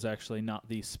me was actually not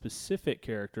the specific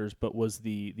characters, but was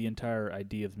the entire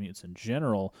idea of mutants in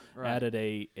general. Right. Added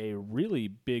a really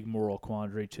big moral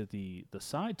quandary to the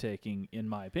side taking, in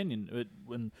my opinion.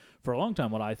 When for a long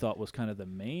time, what I thought was kind of the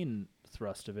main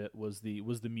thrust of it was the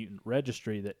mutant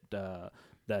registry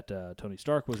that Tony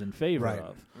Stark was in favor Right.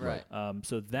 of. Right.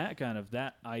 So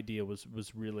that idea was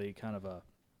really kind of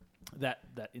that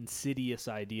insidious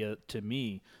idea to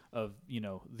me of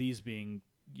these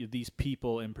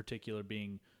people in particular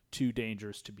being too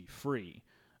dangerous to be free,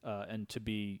 and to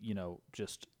be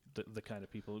just the kind of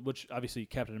people, which obviously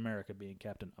Captain America being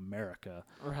Captain America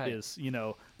Right. is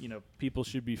people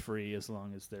should be free as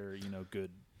long as they're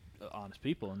good, honest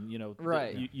people, and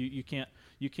Right. you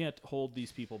can't hold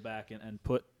these people back and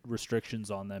put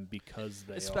restrictions on them because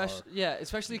they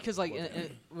especially because like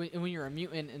when you're a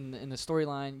mutant in the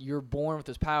storyline, you're born with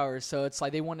those powers. So it's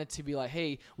like they wanted to be like,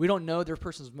 hey, we don't know their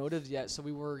person's motives yet, so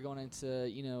we were going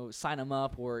to sign them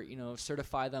up or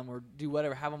certify them or do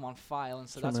whatever, have them on file, and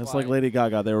so that's It's why. like Lady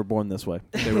Gaga. They were born this way.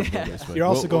 They were born this way. you're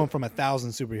also Well, going from 1,000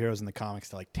 superheroes in the comics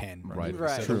to like 10. Right.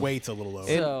 Right. So True. the weight's a little low. And,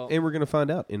 So- and we're going to find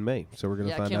out in May. So we're going to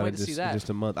Yeah, I find can't out wait in to see just, that. just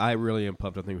a month. I really am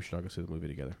pumped. I think we should all go see the movie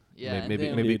together. Yeah, and maybe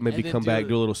then- maybe and maybe then come back,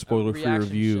 do a little spoiler-free reaction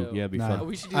review. show. Yeah, it'd be Nah. fun.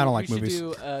 We should do, I don't like we movies.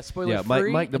 should do spoiler Yeah,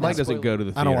 free. Mike doesn't go to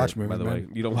the theater. I don't watch movies, by the way.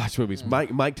 man. You don't watch movies.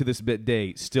 Mike to this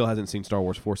day still hasn't seen Star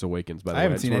Wars: Force Awakens. By the I way,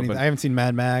 haven't seen anything. I haven't seen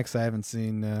Mad Max. I haven't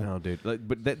seen. No, dude.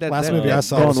 But that Last that, movie that, I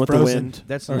saw Gone was with Frozen. the Wind.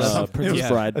 That's Or something. Princess Yeah.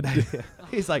 Bride.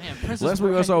 He's like, Man, Princess last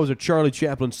movie I Bride. saw was a Charlie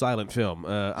Chaplin silent film.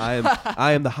 I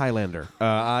am the Highlander.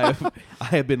 I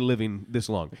have been living this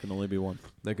long. There can only be one.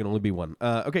 There can only be one.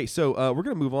 Okay, so we're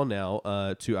going to move on now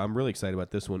to, I'm really excited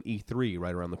about this one, E3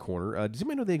 right around the corner. Does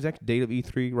anybody know the exact date of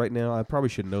E3 right now? I probably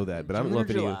should know that, but I don't June know or if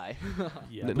any of July.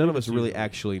 Yeah, I none believe of us it's really usually-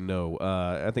 actually know.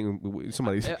 I think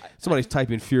somebody's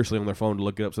typing fiercely on their phone to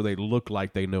look it up so they look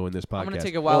like they know in this podcast. I'm gonna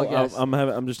take a wild guess.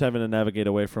 I'm just having to navigate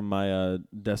away from my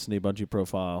Destiny Bungie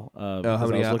profile. how because I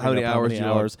many was hou- looking how many up hours do you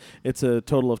log? hours? It's a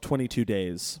total of 22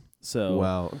 days. So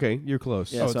Wow. Okay, you're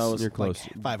close. Yeah, so I was you're like close.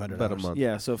 500 About hours. a month.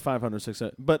 yeah, so 500,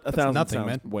 600, but 1,000 nothing, sounds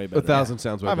man. way better. 1,000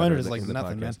 sounds way 500 better is in like the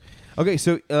nothing, podcast. man. Okay,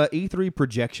 so E3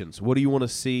 projections. What do you want to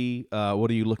see?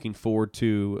 What are you looking forward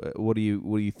to? What do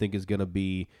you think is going to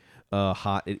be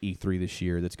hot at E3 this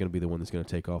year? That's going to be the one that's going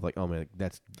to take off. Like, oh man,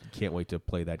 can't wait to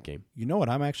play that game. You know what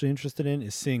I'm actually interested in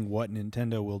is seeing what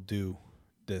Nintendo will do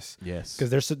this. Yes,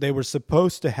 Because they were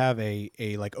supposed to have a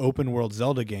like open world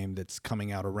Zelda game that's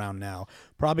coming out around now.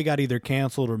 Probably got either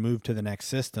canceled or moved to the next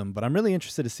system. But I'm really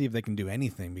interested to see if they can do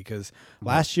anything because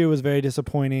last year was very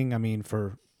disappointing. I mean,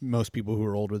 for most people who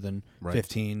are older than Right.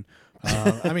 15.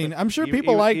 I mean, I'm sure Even-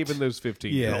 people like even those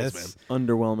 15 yeah, year olds, it's- man.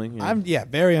 Underwhelming. Yeah.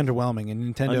 very underwhelming.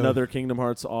 And Nintendo Another Kingdom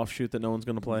Hearts offshoot that no one's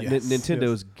going to play. Yes.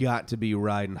 Nintendo's got to be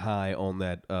riding high on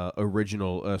that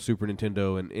original Super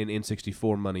Nintendo and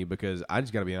N64 money because I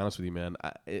just got to be honest with you, man.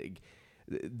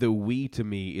 The Wii to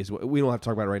me is we don't have to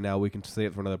talk about it right now. We can say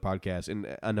it for another podcast.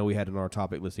 And I know we had it on our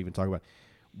topic list to even talk about.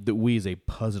 The Wii is a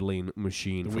puzzling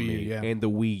machine for Wii U, me, yeah. and the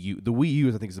Wii U. The Wii U,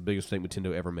 I think, is the biggest mistake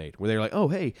Nintendo ever made. Where they're like, "Oh,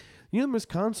 hey, you know this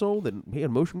console that had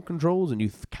motion controls and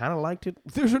you kind of liked it?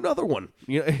 There's another one.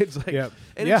 You know, it's like Yeah.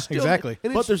 and Yeah, it's still, exactly.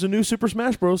 And But it's, there's a new Super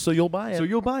Smash Bros, so you'll buy it. so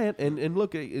you'll buy it and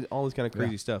look at all this kind of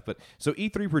crazy stuff. But so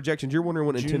E3 projections, you're wondering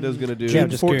what Nintendo's going to do. Yeah, June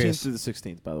just 14th curious. through the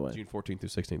 16th, by the way. June 14th through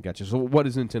 16th. Gotcha. So what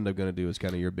is Nintendo going to do is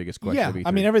kind of your biggest question. Yeah, of E3.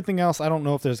 I mean everything else. I don't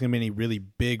know if there's going to be any really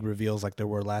big reveals like there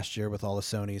were last year with all the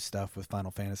Sony stuff with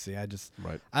Final Fantasy.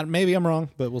 Right. Maybe I'm wrong,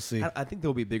 but we'll see. I think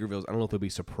there'll be big reveals. I don't know if there'll be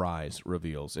surprise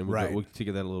reveals, and Right. we'll take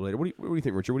that a little later. What do you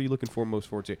think, Richard? What are you looking most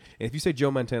forward to? And if you say Joe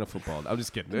Montana football, I'm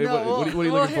just kidding. No, What are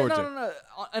you looking forward to? No.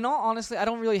 In all honesty, I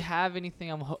don't really have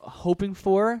anything I'm hoping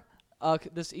for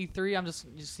this E3. I'm just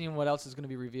seeing what else is going to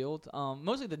be revealed.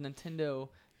 Mostly the Nintendo,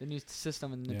 the new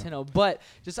system and Nintendo. But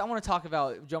I want to talk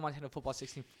about Joe Montana Football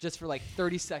 16 just for like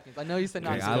 30 seconds. I know you said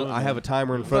not. Okay, to. I have a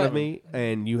timer in front of But- me,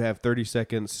 and you have 30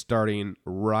 seconds starting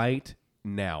right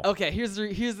now. Okay, here's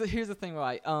the thing,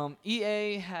 right?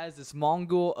 EA has this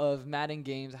Mongol of Madden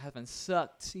games that have been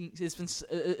sucked.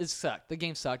 It's sucked. The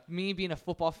game sucked. Me being a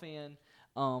football fan,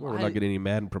 We're not getting any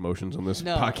Madden promotions on this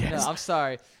podcast. No,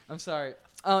 I'm sorry.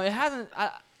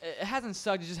 It hasn't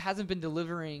sucked. It just hasn't been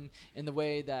delivering in the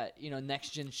way that next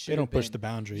gen should. They don't push been. the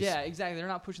boundaries. Yeah, exactly. They're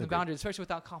not pushing the boundaries, especially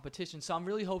without competition. So I'm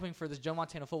really hoping for this Joe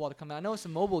Montana football to come out. I know it's a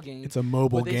mobile game. It's a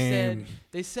mobile but game.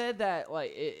 They said that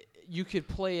you could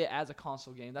play it as a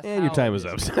console game. That's And your how time it is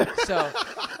up. So,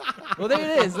 well, there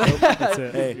it is. That's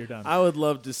it. Hey, You're done. I would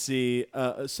love to see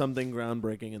something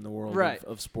groundbreaking in the world Right.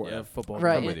 of sport, Yeah. of football.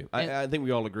 Right. I'm with you. And- I think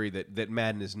we all agree that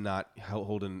Madden is not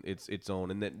holding its own,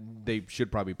 and that they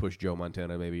should probably push Joe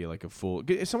Montana maybe like a full.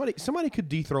 Somebody could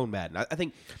dethrone Madden. I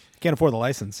think Can't afford the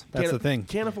license. That's can't- the thing.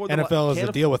 Can't afford the NFL has can't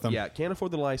to deal with them. Yeah, can't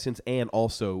afford the license, and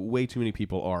also way too many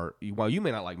people are. While you may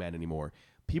not like Madden anymore,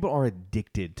 people are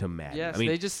addicted to Madden. Yes, I mean,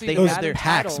 they just see they the Those- Madden they're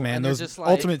hacks, title, man. and they're Those just like,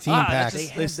 Ultimate Team that's packs. they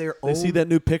just- have their They own. see that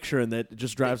new picture and that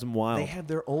just drives them wild. They have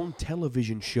their own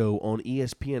television show on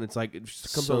ESPN. It's like it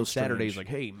just comes So on Saturdays. strange.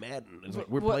 Like, hey, Madden. It's like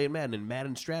we're What- playing Madden and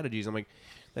Madden strategies. I'm like,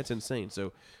 that's insane.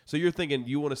 So you're thinking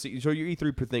you want to see. So your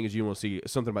E3 thing is you want to see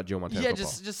something about Joe Montana Yeah,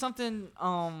 football. just something.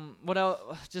 What else?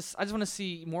 I just want to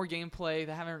see more gameplay.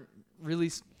 They haven't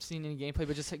really seen any gameplay,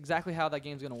 but just exactly how that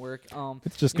game's gonna work.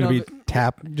 It's just going to be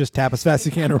tap as fast as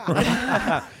you can.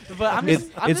 But I'm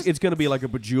just, It's going to be like a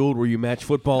Bejeweled where you match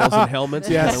footballs and helmets.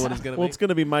 Yes. Is what it's going to Well, be. it's going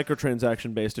to be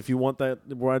microtransaction based. If you want that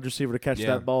wide receiver to catch Yeah.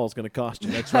 that ball, it's going to cost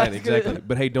you. That's right, That's good. exactly.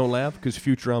 But hey, don't laugh because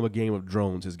Futurama Game of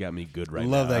Drones has got me good right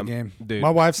now. Love that I'm- game. dude. My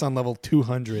wife's on level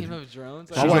 200. Game of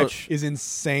Drones. My She's wife is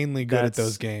insanely good at That's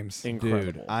those games.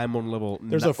 Incredible. Dude, I'm on level.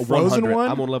 There's a 100. Frozen one?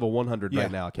 I'm on level 100 Yeah,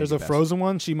 right now. I can't there's get a past Frozen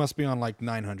one. She must be on like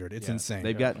 900. It's it. insane.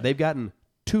 They've gotten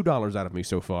 $2 out of me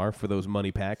so far for those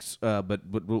money packs. But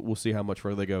we'll see how much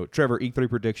further they go. Trevor, E3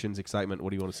 predictions, excitement. What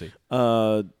do you want to see?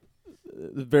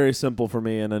 Very simple for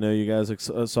me, and I know you guys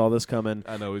saw this coming.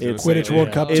 I know It's Quidditch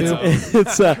World Cup It's, 2.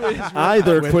 it's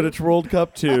either Quidditch World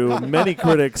Cup 2. Many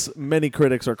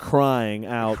critics are crying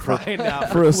out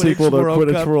for a sequel to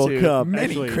Quidditch World Cup. Many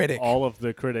Actually, critic. all of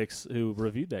the critics who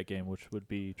reviewed that game, which would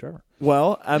be Trevor.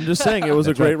 Well, I'm just saying it was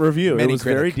a That's great right. review. Many It was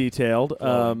very detailed.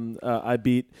 I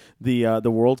beat the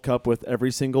World Cup with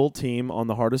every single team on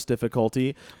the hardest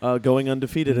difficulty, going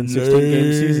undefeated in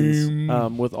 16-game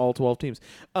seasons with all 12 teams.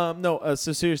 So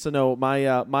seriously, no.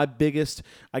 My biggest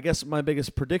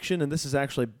prediction, and this is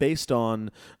actually based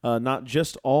on not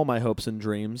just all my hopes and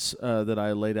dreams that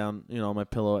I lay down, on my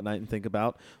pillow at night and think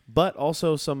about, but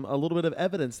also a little bit of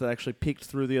evidence that actually peeked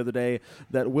through the other day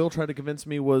that Will tried to convince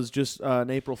me was just an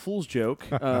April Fool's joke.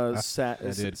 I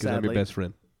did because I'm your best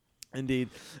friend. Indeed.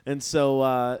 And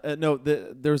so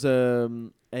there's a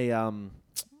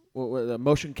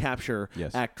motion capture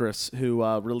Yes. actress who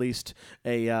released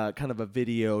a kind of a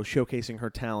video showcasing her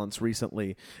talents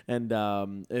recently. And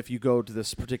if you go to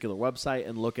this particular website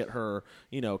and look at her,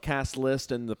 cast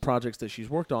list and the projects that she's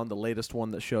worked on, the latest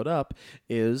one that showed up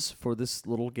is for this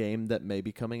little game that may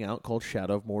be coming out called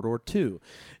Shadow of Mordor 2.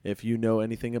 If you know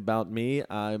anything about me,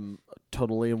 I'm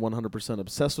totally and 100%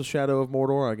 obsessed with Shadow of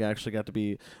Mordor. I actually got to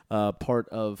be part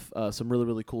of some really,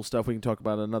 really cool stuff we can talk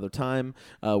about another time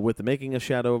with the making of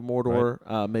Shadow of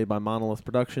Mordor, made by Monolith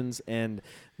Productions. And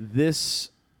this,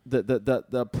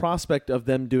 the prospect of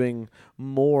them doing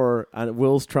more,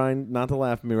 Will's trying not to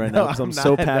laugh at me right now because I'm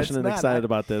so passionate and excited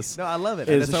about this. No, I love it.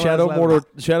 Is That's Shadow what of I was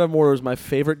Mordor. Shadow of Mordor is my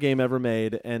favorite game ever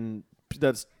made, and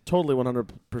that's totally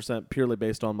 100% purely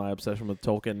based on my obsession with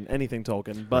Tolkien, anything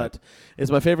Tolkien. But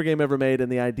it's my favorite game ever made, and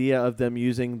the idea of them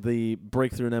using the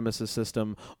Breakthrough Nemesis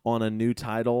system on a new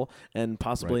title and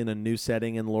possibly in a new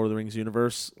setting in Lord of the Rings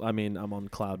universe, I mean, I'm on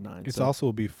cloud nine. It's so. also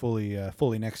will be fully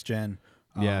next gen.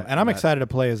 Yeah, and I'm that- excited to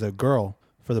play as a girl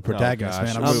for the protagonist, gosh.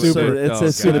 man. I'm I'm super.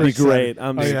 it's going to be great.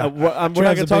 Oh, yeah. We're not Trev's going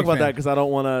a to talk big about that fan. because I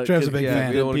don't want to. Trev's a big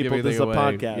fan. we don't wanna give People, this is a anything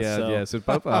away. podcast. Yeah, so. yeah. So,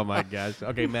 oh my gosh.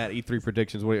 Okay, Matt. E3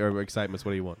 predictions. Or excitements.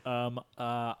 What do you want?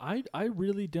 I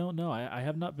really don't know. I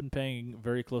have not been paying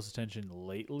very close attention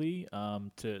lately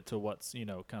to what's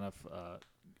kind of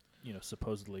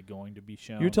supposedly going to be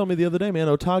shown. You were telling me the other day, man,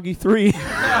 Otagi 3.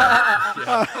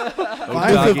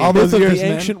 All those years, the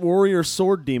man. ancient warrior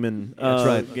sword demon That's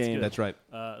right. game. good. That's right.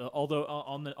 Although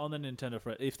on the Nintendo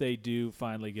front, if they do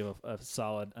finally give a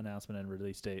solid announcement and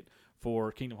release date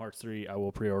for Kingdom Hearts 3, I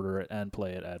will pre-order it and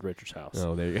play it at Richard's house.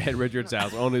 Oh, there you at Richard's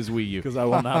house on his Wii U. Because I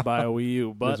will not buy a Wii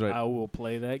U, but That's right. I will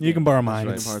play that game. You can borrow mine.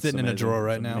 right. It's Hearts sitting in a amazing. drawer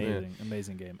right It's now.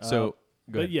 amazing game. So, go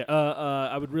But ahead. yeah,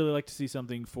 I would really like to see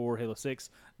something for Halo 6.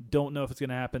 Don't know if it's going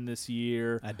to happen this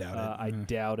year. I doubt it. I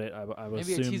doubt it. I would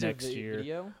Maybe a assume teaser next year.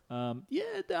 video.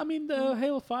 I mean, the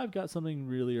Halo 5 got something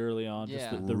really early on.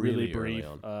 Yeah. Just the really Really early brief,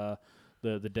 on.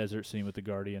 the desert scene with the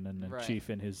Guardian and Right. Chief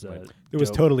in his. Right. It was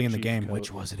dope totally in the Chief game. coat.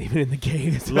 Which wasn't even in the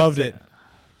game. Loved it.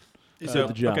 So, Did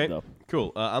the job, okay. though.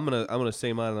 Cool. I'm gonna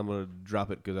say mine, and I'm gonna drop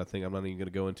it because I think I'm not even gonna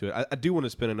go into it. I do want to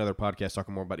spend another podcast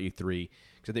talking more about E3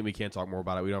 because I think we can talk more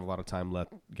about it. We don't have a lot of time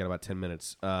left. We got about 10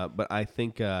 minutes. But I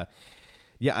think, I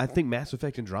think Mass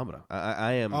Effect Andromeda.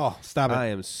 I am. Oh, stop it. I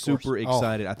am super Oh.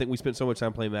 excited. I think we spent so much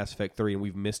time playing Mass Effect 3 and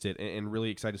we've missed it, and really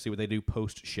excited to see what they do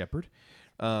post Shepard.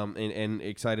 And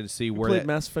excited to see where Played that.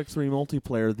 Mass Effect 3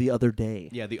 multiplayer the other day.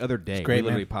 Yeah, the other day, great, we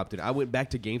literally man. popped it. I went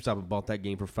back to GameStop and bought that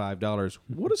game for $5.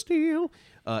 What a steal!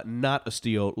 Not a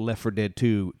steal. Left 4 Dead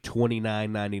 2,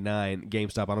 $29.99.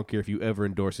 GameStop. I don't care if you ever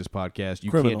endorse this podcast.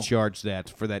 You Criminal. can't charge that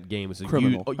for that game. It's a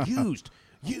Criminal. used.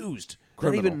 Criminal.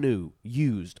 Not even new.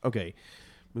 Used. Okay,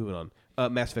 moving on.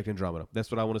 Mass Effect Andromeda.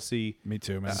 That's what I want to see. Me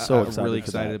too, man. So I'm excited really for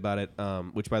excited that. about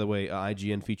it. Which, by the way,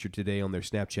 IGN featured today on their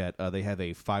Snapchat. They have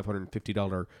a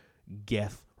 $550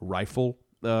 Geth rifle.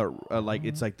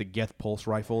 It's like the Geth Pulse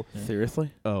rifle.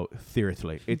 Seriously? Oh,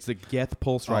 seriously. It's the Geth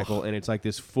Pulse rifle, and it's like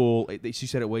this full. She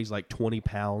said it weighs like 20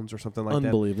 pounds or something like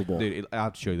Unbelievable. that. Dude,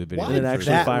 I'll show you the video. And it actually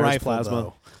that fires rifle, plasma.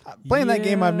 though? Playing that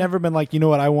game, I've never been like, you know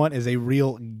what I want is a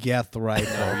real Geth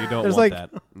rifle. No, you don't There's want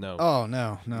like- that. No. Oh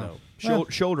no. No. Well,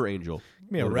 Shoulder Angel.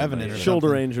 Give me a Would've been Revenant or amazing. Shoulder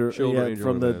something. Ranger, Shoulder Ranger,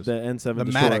 from the whatever that is. N7 The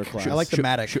Destroyer Matic. class. I like the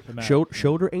Matic.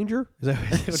 Shoulder Angel? Is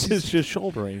that It's just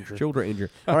Shoulder Ranger. Shoulder Ranger.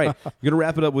 All right, going to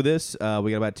wrap it up with this.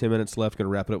 We got about 10 minutes left. Going to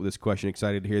wrap it up with this question.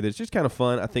 Excited to hear this. It's just kind of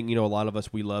fun. I think, a lot of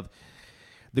us, we love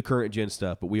the current gen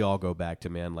stuff, but we all go back to,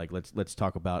 man, like let's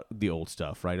talk about the old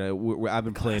stuff, right? I've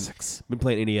been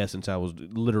playing NES since I was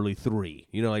literally 3.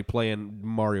 Like playing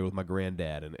Mario with my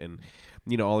granddad and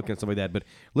all that kind of stuff like that. But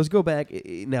let's go back.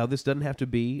 Now, this doesn't have to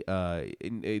be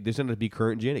this doesn't have to be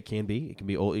current gen. It can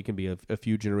be old. It can be a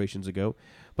few generations ago.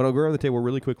 But I'll go around the table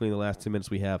really quickly in the last 10 minutes.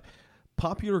 We have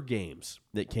popular games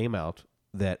that came out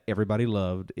that everybody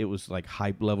loved. It was like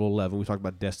hype level 11. We talked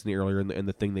about Destiny earlier and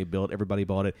the thing they built. Everybody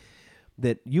bought it.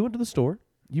 That you went to the store,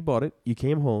 you bought it, you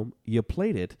came home, you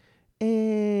played it,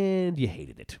 and you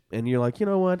hated it. And you're like, you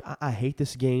know what? I hate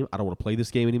this game. I don't want to play this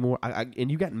game anymore.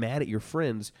 And you got mad at your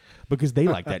friends because they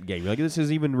like that game. You're like, this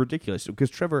is even ridiculous. Because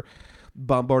Trevor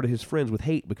bombarded his friends with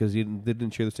hate because they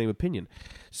didn't share the same opinion.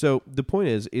 So the point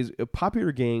is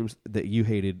popular games that you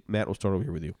hated. Matt, we'll start over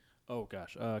here with you. Oh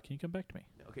gosh, can you come back to me?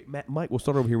 Okay, Mike, we'll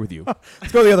start over here with you.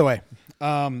 Let's go the other way.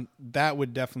 That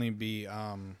would definitely be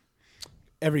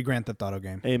every Grand Theft Auto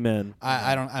game. Amen.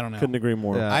 I don't know. Couldn't agree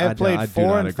more. Yeah. I have I do played not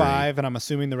 4 and agree. 5, and I'm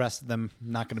assuming the rest of them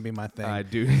not going to be my thing. I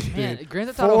do. Man, Grand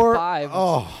Theft Auto 4, 5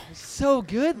 oh, was so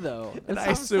good, though. And That's I what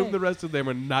I'm assume saying. the rest of them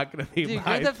are not going to be Dude, my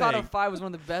Grand Theft Auto thing. 5 was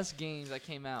one of the best games that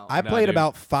came out. I Nah, played dude.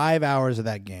 about 5 hours of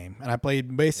that game, and I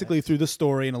played basically through the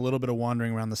story and a little bit of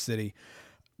wandering around the city.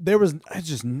 It's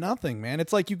just nothing, man.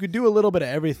 It's like you could do a little bit of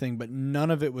everything, but none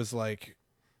of it was like,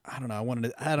 I don't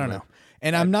know. I don't know.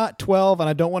 And I'm not 12, and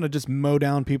I don't want to just mow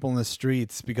down people in the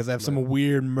streets because I have some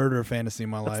weird murder fantasy in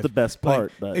my life. That's the best Like,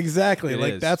 part. But It exactly.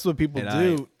 Like is. that's what people And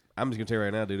do. I'm just gonna tell you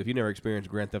right now, dude. If you never experienced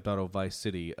Grand Theft Auto Vice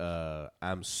City,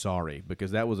 I'm sorry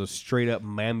because that was a straight up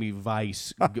Miami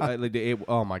Vice.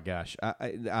 Oh my gosh,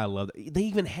 I love it. They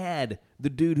even had the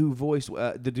dude who voiced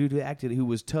the dude who acted, who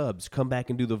was Tubbs, come back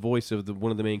and do the voice of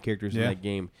one of the main characters in Yeah. that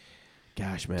game.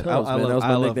 Gosh, man, Tubbs, man, that was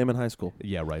my nickname in high school.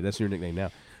 Yeah, right. That's your nickname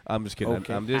now. I'm just kidding.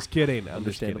 Okay. I'm just kidding. I'm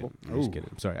just kidding. Understandable. I'm just kidding.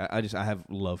 I'm sorry. I have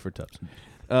love for Tubbs.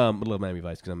 I love Miami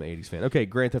Vice because I'm an '80s fan. Okay,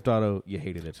 Grand Theft Auto, you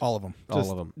hated it. All of them. All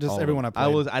of them. Just All of everyone them.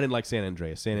 I played. I didn't like San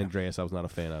Andreas. San Andreas, I was not a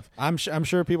fan of. I'm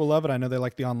sure people love it. I know they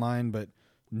like the online, but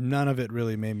none of it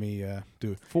really made me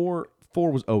do it. For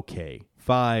 4 was okay.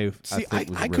 5, See, I think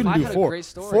was I really couldn't Five do had a 4. great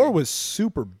story. 4 was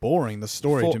super boring. The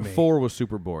story 4, to me. 4 was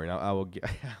super boring. I will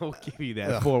give you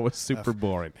that. Ugh. 4 was super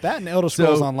boring. That and Elder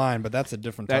Scrolls So- Online, but that's a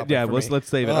different topic. Yeah, for let's me.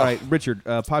 save it. Ugh. All right, Richard,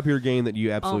 popular game that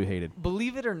you absolutely hated.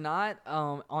 Believe it or not,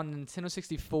 on Nintendo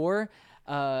 64,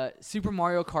 Super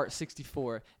Mario Kart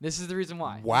 64. This is the reason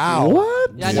why. Wow.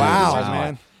 What? Yeah, I know, wow, this is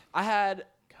man. I had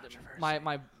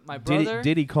my brother.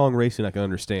 Diddy Kong Racing, I can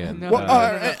understand. No, Well,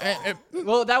 no.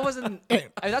 Well, that wasn't. I mean,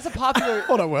 that's a popular.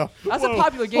 Hold on, Will. That's a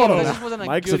popular game. Hold But on. that just wasn't a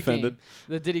Mike's good offended. game.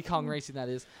 The Diddy Kong Racing, that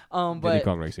is. But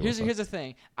Kong Racing was here's the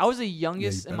thing. I was the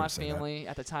youngest you in my better say that. family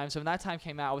at the time, so when that time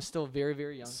came out, I was still very,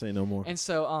 very young. Say no more. And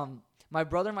so, my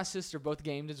brother and my sister both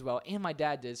gamed as well, and my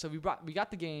dad did. So we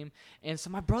got the game, and so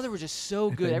my brother was just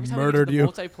so good. Every time we murdered did you.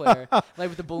 the multiplayer, like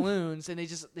with the balloons, and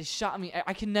they shot me.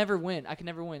 I can never win.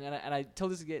 And I till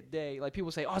this day, like people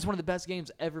say, oh, it's one of the best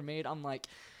games ever made. I'm like,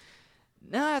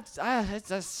 nah,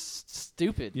 that's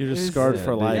stupid. You're just It's- scarred Yeah, for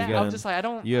there you life. Yeah, go. I'm just like I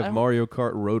don't. You I have don't- Mario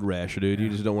Kart Road Rash, dude. You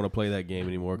just don't want to play that game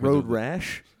anymore. 'cause Road of-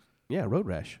 rash. Yeah, Road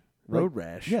Rash. Road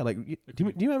rash. Yeah, like do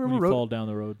you remember When you Road? fall down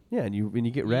the road. Yeah, and you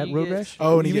get You Road get- Rash.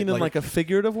 Oh, and you he mean get in like a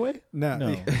figurative way? no.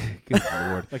 No. Good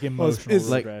lord. Like Well, emotional it's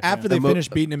road like rash, After yeah. they Emo-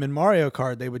 finished beating him in Mario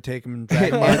Kart, they would take him and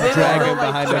drag him And out. then drag they'll, him like,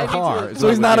 behind drag the you car. to a- So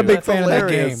he's not a big That's fan of that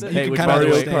hilarious. game. Hey, You which can kind of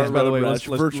Mario understand. Kart by the Road way, Rash,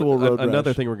 virtual Road another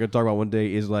Rash. thing we're going to talk about one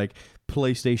day is like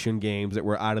PlayStation games that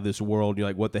were out of this world. You're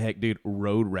like, what the heck, dude?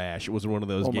 Road Rash was one of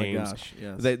those Oh my games. gosh,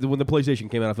 yes. When the PlayStation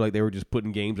came out, I feel like they were just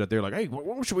putting games out there like, hey,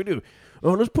 what should we do?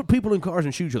 Oh, let's put people in cars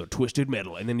and shoot each other. Twisted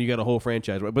Metal. And then you got a whole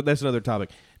franchise. But that's another topic.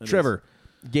 Trevor,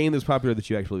 game that's popular that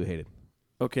you actually hated.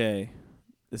 Okay,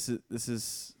 this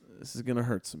is gonna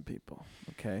hurt some people.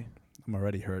 Okay, I'm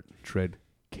already hurt. Tread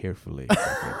carefully.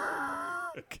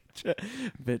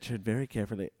 Richard, very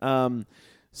carefully.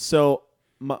 So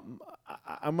I'm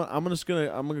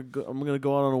gonna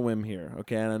go out on a whim here.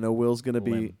 Okay, and I know Will's gonna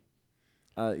be.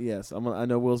 Yes, I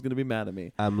know Will's gonna be mad at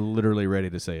me. I'm literally ready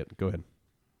to say it. Go ahead.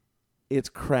 It's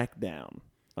Crackdown.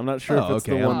 I'm not sure if it's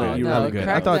okay. the one Oh, that you no, really good.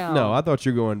 Crackdown. I thought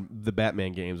you were going the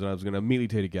Batman games, and I was going to immediately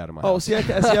tell you to get out of my Oh, house. see, I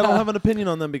don't have an opinion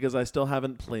on them because I still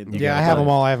haven't played them. Yeah, I have them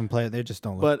all. I haven't played. They just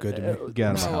don't look But good to me. Get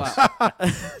out of my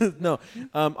house. no,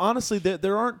 honestly,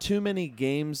 there aren't too many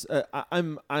games.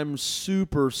 I'm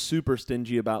super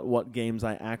stingy about what games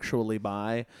I actually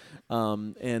buy,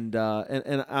 and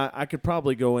I could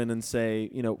probably go in and say,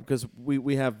 because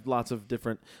we have lots of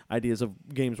different ideas of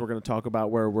games we're going to talk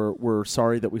about where we're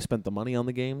sorry that we spent the money on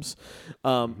the games,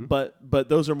 but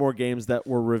those are more games that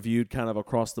were reviewed kind of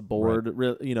across the board,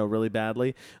 really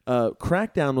badly.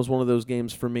 Crackdown was one of those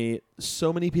games for me.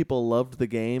 So many people loved the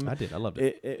game. I did. I loved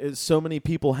it. So many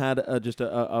people had just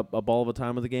a ball of a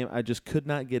time with the game. I just could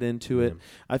not get into it.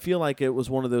 I feel like it was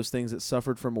one of those things that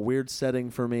suffered from a weird setting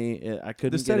for me. I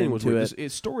couldn't The get setting into was weird. it.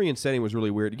 Its story and setting was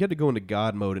really weird. You had to go into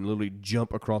God mode and literally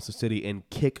jump across the city and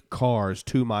kick cars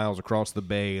 2 miles across the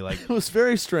bay. Like It was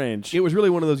very strange. it was really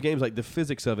one of those games. Like the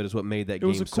physics of it is what made that It game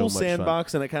was a so cool much fun.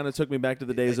 sandbox, and it kind of took me back to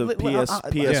the days of Well,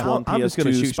 PS1, I'm just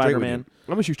gonna PS2, shoot straight with you. Spider-Man.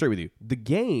 I'm gonna shoot straight with you. The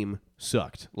game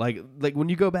sucked. Like when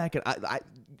you go back and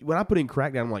when I put in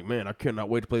Crackdown, I'm like, man, I cannot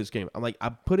wait to play this game. I'm like, I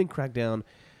put in Crackdown.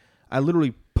 I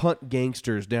literally punt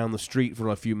gangsters down the street for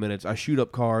a few minutes. I shoot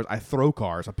up cars. I throw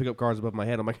cars. I pick up cars above my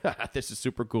head. I'm like, this is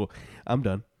super cool. I'm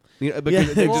done. Yeah,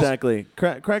 exactly.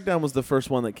 Crackdown was the first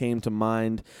one that came to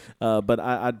mind, but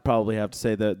I'd probably have to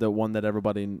say that the one that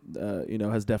everybody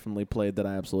has definitely played that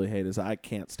I absolutely hate is I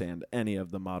can't stand any of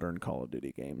the modern Call of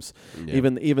Duty games, Yeah.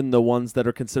 even the ones that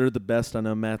are considered the best. I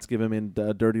know Matt's giving me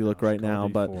a dirty look right now,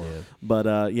 but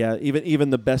even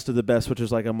the best of the best, which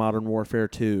is like a Modern Warfare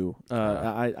 2,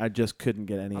 I just couldn't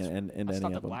get into any thought of the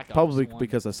them. Black Ops Probably one.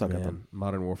 because I suck at them. Man,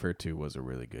 Modern Warfare 2 was a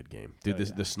really good game. Dude,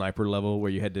 the sniper level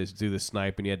where you had to do the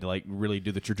snipe and you had to like really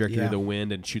do the trajectory of the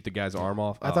wind and shoot the guy's arm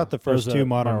off. I thought the There's first a two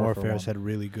Modern Modern Warfare Warfares one. had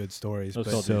really good stories, Those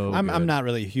but all so I'm good. not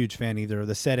really a huge fan either.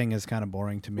 The setting is kind of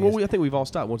boring to me. Well, I think we've all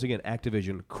stopped. Once again,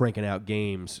 Activision cranking out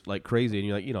games like crazy, and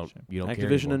you're like, you don't care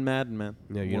Activision anymore. and Madden, man.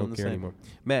 Yeah, you One don't and the care same. anymore.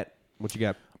 Matt, what you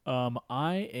got?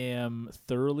 I am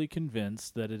thoroughly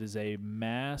convinced that it is a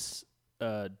mass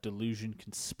delusion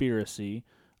conspiracy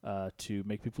to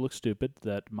make people look stupid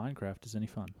that Minecraft is any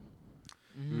fun.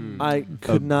 I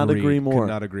could not agree more. Could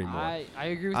not agree more. I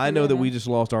agree with you. I know there, that we man. just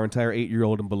lost our entire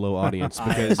 8-year-old and below audience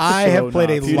because I have played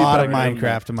a not. lot of PewDiePie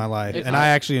Minecraft in my life, If and I- I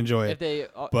actually enjoy If it. they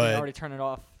but- already turn it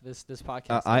off this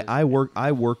podcast.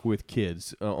 I work with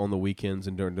kids on the weekends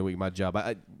and during the week. My job.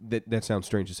 That sounds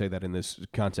strange to say that in this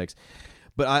context,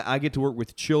 but I get to work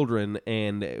with children,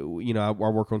 and I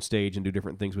work on stage and do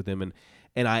different things with them.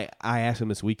 And I asked them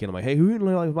this weekend. I'm like, hey, who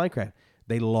really likes Minecraft?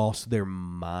 they lost their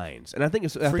minds. And I think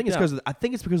it's Freaked because out. I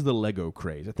think it's because of the Lego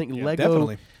craze. I think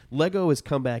definitely. Lego has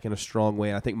come back in a strong way,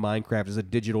 and I think Minecraft is a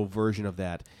digital version of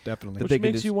that. Definitely. That Which they can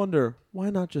makes just- you wonder, why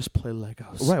not just play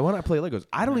Legos? Right, why not play Legos?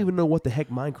 I don't even know what the heck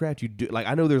Minecraft you do. Like,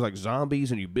 I know there's like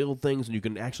zombies and you build things and you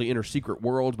can actually enter secret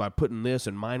worlds by putting this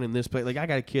and mining this place. Like, I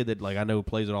got a kid that like I know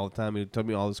plays it all the time. He told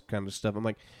me all this kind of stuff. I'm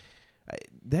like,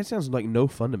 that sounds like no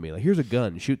fun to me. Like, here's a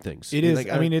gun, shoot things. It is. Like,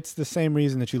 I mean, it's the same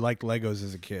reason that you liked Legos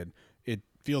as a kid. It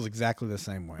feels exactly the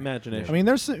same way. Imagination. I mean,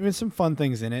 there's some fun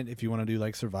things in it if you want to do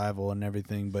like survival and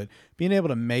everything, but being able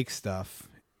to make stuff,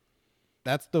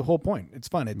 that's the whole point. It's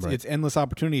fun. It's Right. it's endless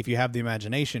opportunity if you have the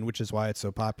imagination, which is why it's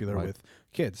so popular Right. with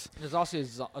kids. There's also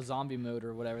a zombie mode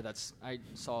or whatever. I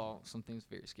saw some things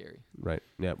very scary. Right.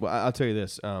 Yeah. Well, I'll tell you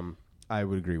this. I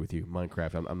would agree with you.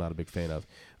 Minecraft, I'm not a big fan of.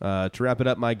 To wrap it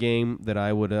up, my game that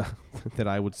I would that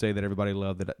I would say that everybody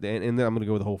loved, and then I'm going to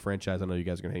go with the whole franchise. I know you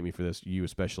guys are going to hate me for this, you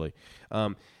especially.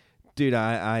 Dude,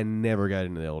 I never got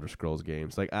into the Elder Scrolls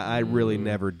games. Like, I really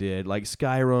never did. Like,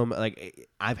 Skyrim, like,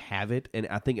 I have it, and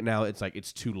I think now it's like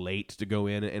it's too late to go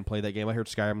in and play that game. I heard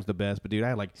Skyrim's the best, but, dude,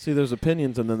 I like... See, there's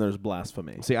opinions and then there's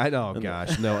blasphemy. See,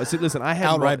 gosh, no. See, listen, I had...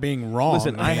 Outright being wrong.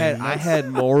 Listen, I man. had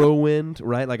Morrowind,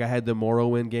 right? Like, I had the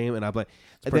Morrowind game, and I'm like...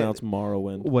 It's pronounced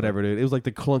Morrowind. Whatever, dude. It was like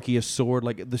the clunkiest sword.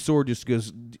 Like, the sword just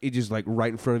goes... It just, like,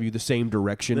 right in front of you the same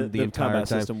direction the entire combat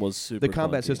time. system was super The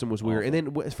combat clunky. system was weird. Awful. And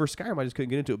then for Skyrim, I just couldn't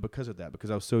get into it because of that, because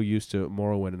I was so used to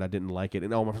Morrowind and I didn't like it.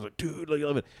 And all my friends were like, dude, like, I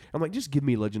love it. I'm like, just give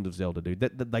me Legend of Zelda, dude.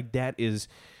 That is...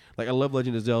 Like, I love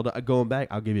Legend of Zelda. Going back,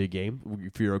 I'll give you a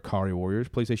game for your Ikari Warriors,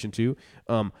 PlayStation 2.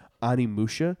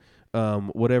 Onimusha.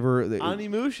 Whatever.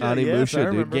 Onimusha, yes, I dude.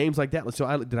 remember. Games like that.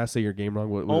 So, did I say your game wrong?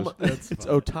 What was It's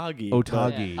Otage.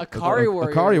 Otagi. Yeah. Akari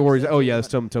Warriors. Akari Warriors. That's Oh, yeah, what-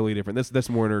 that's something totally different. That's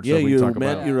more nerd Yeah, stuff we you talk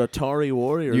man, about. you're Atari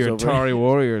Warriors. You're over Atari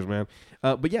Warriors, man.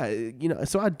 But yeah,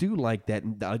 so I do like that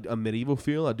a medieval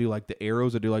feel. I do like the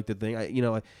arrows. I do like the thing.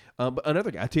 But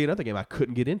I tell you another game I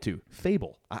couldn't get into.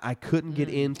 Fable. I couldn't get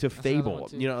into another Fable. one,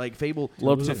 too. Like Fable.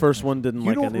 Loved the first one. Didn't You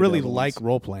like don't any really of the other like ones.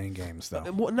 role playing games though.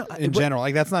 Well, no, In general,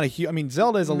 like that's not a huge. I mean,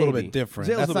 Zelda is a little Maybe. bit different.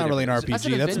 Zelda's That's a not little really an different. That's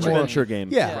an RPG. That's adventure more adventure game.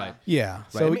 Yeah, Right. yeah. Right.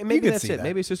 So Maybe you could that's see it. that.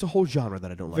 Maybe it's just a whole genre that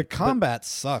I don't The like. combat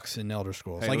sucks in Elder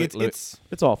Scrolls. Hey, Like look- it's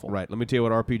It's awful. Right. Let me tell you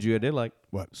what RPG I did like.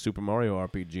 What? Super Mario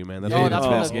RPG, man. That's Oh, one that's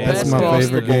of one the of best the games. best That's my games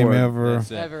favorite on game board. ever.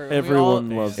 That's it. Ever. Everyone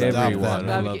we all, loves that. Stop game. Everyone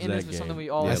That loves beginning that is something game. we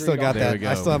all I agreed still got on. There we that.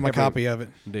 I go. still have my copy of it.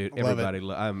 Dude, Love it.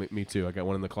 everybody. Me too. I got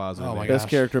one in the closet. Oh, my Best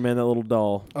gosh. character, man. That little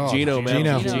doll. Oh, Gino, man.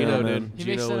 Gino. Gino, man. dude. He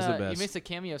Gino was the He best. makes a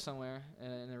cameo somewhere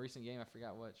in a recent game. I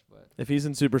forgot which, but If he's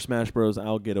in Super Smash Bros,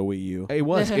 I'll get a Wii U. It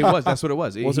was. That's what it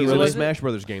was. Was He's it in really? a Smash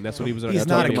Brothers game. That's what he was in. He's That's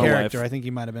not a talking to my character. wife. I think he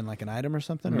might have been like an item or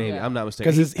something. Maybe. Yeah. I'm not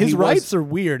mistaken. Because his He was- rights are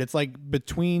weird. It's like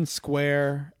between Square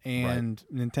and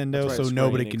Nintendo, That's right, so Square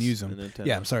nobody Enix can use them. and Nintendo.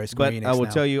 Yeah, I'm sorry, Square But Enix I will now.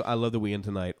 tell you, I love that we end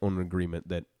tonight on an agreement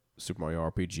that Super Mario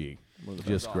RPG just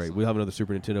That's great. awesome. We'll have another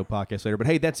Super Nintendo podcast later. But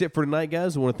hey, that's it for tonight,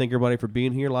 guys. I want to thank everybody for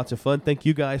being here. Lots of fun. Thank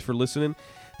you guys for listening.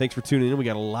 Thanks for tuning in. We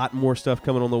got a lot more stuff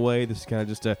coming on the way. This is kind of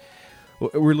just a.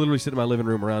 We're literally sitting in my living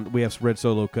room around. We have red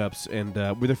Solo cups, and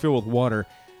they're filled with water.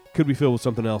 Could we fill with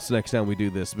something else next time we do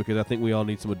this? Because I think we all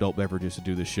need some adult beverages to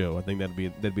do this show. I think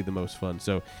that'd be the most fun.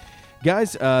 So,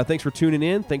 guys, thanks for tuning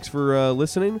in. Thanks for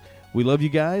listening. We love you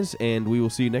guys, and we will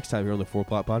see you next time here on the 4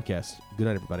 Plot Podcast. Good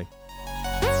night, everybody.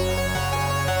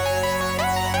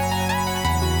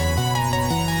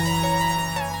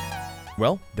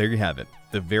 Well, there you have it.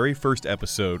 The very first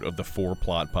episode of the 4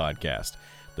 Plot Podcast.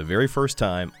 The very first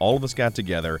time all of us got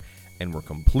together and were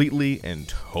completely and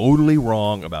totally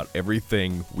wrong about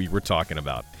everything we were talking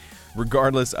about.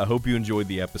 Regardless, I hope you enjoyed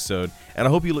the episode, and I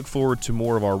hope you look forward to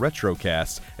more of our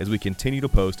retrocasts as we continue to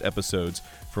post episodes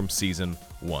from Season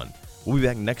 1. We'll be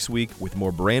back next week with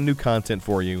more brand new content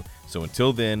for you, so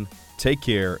until then, take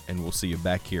care, and we'll see you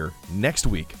back here next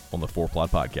week on the 4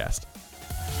 Plot Podcast.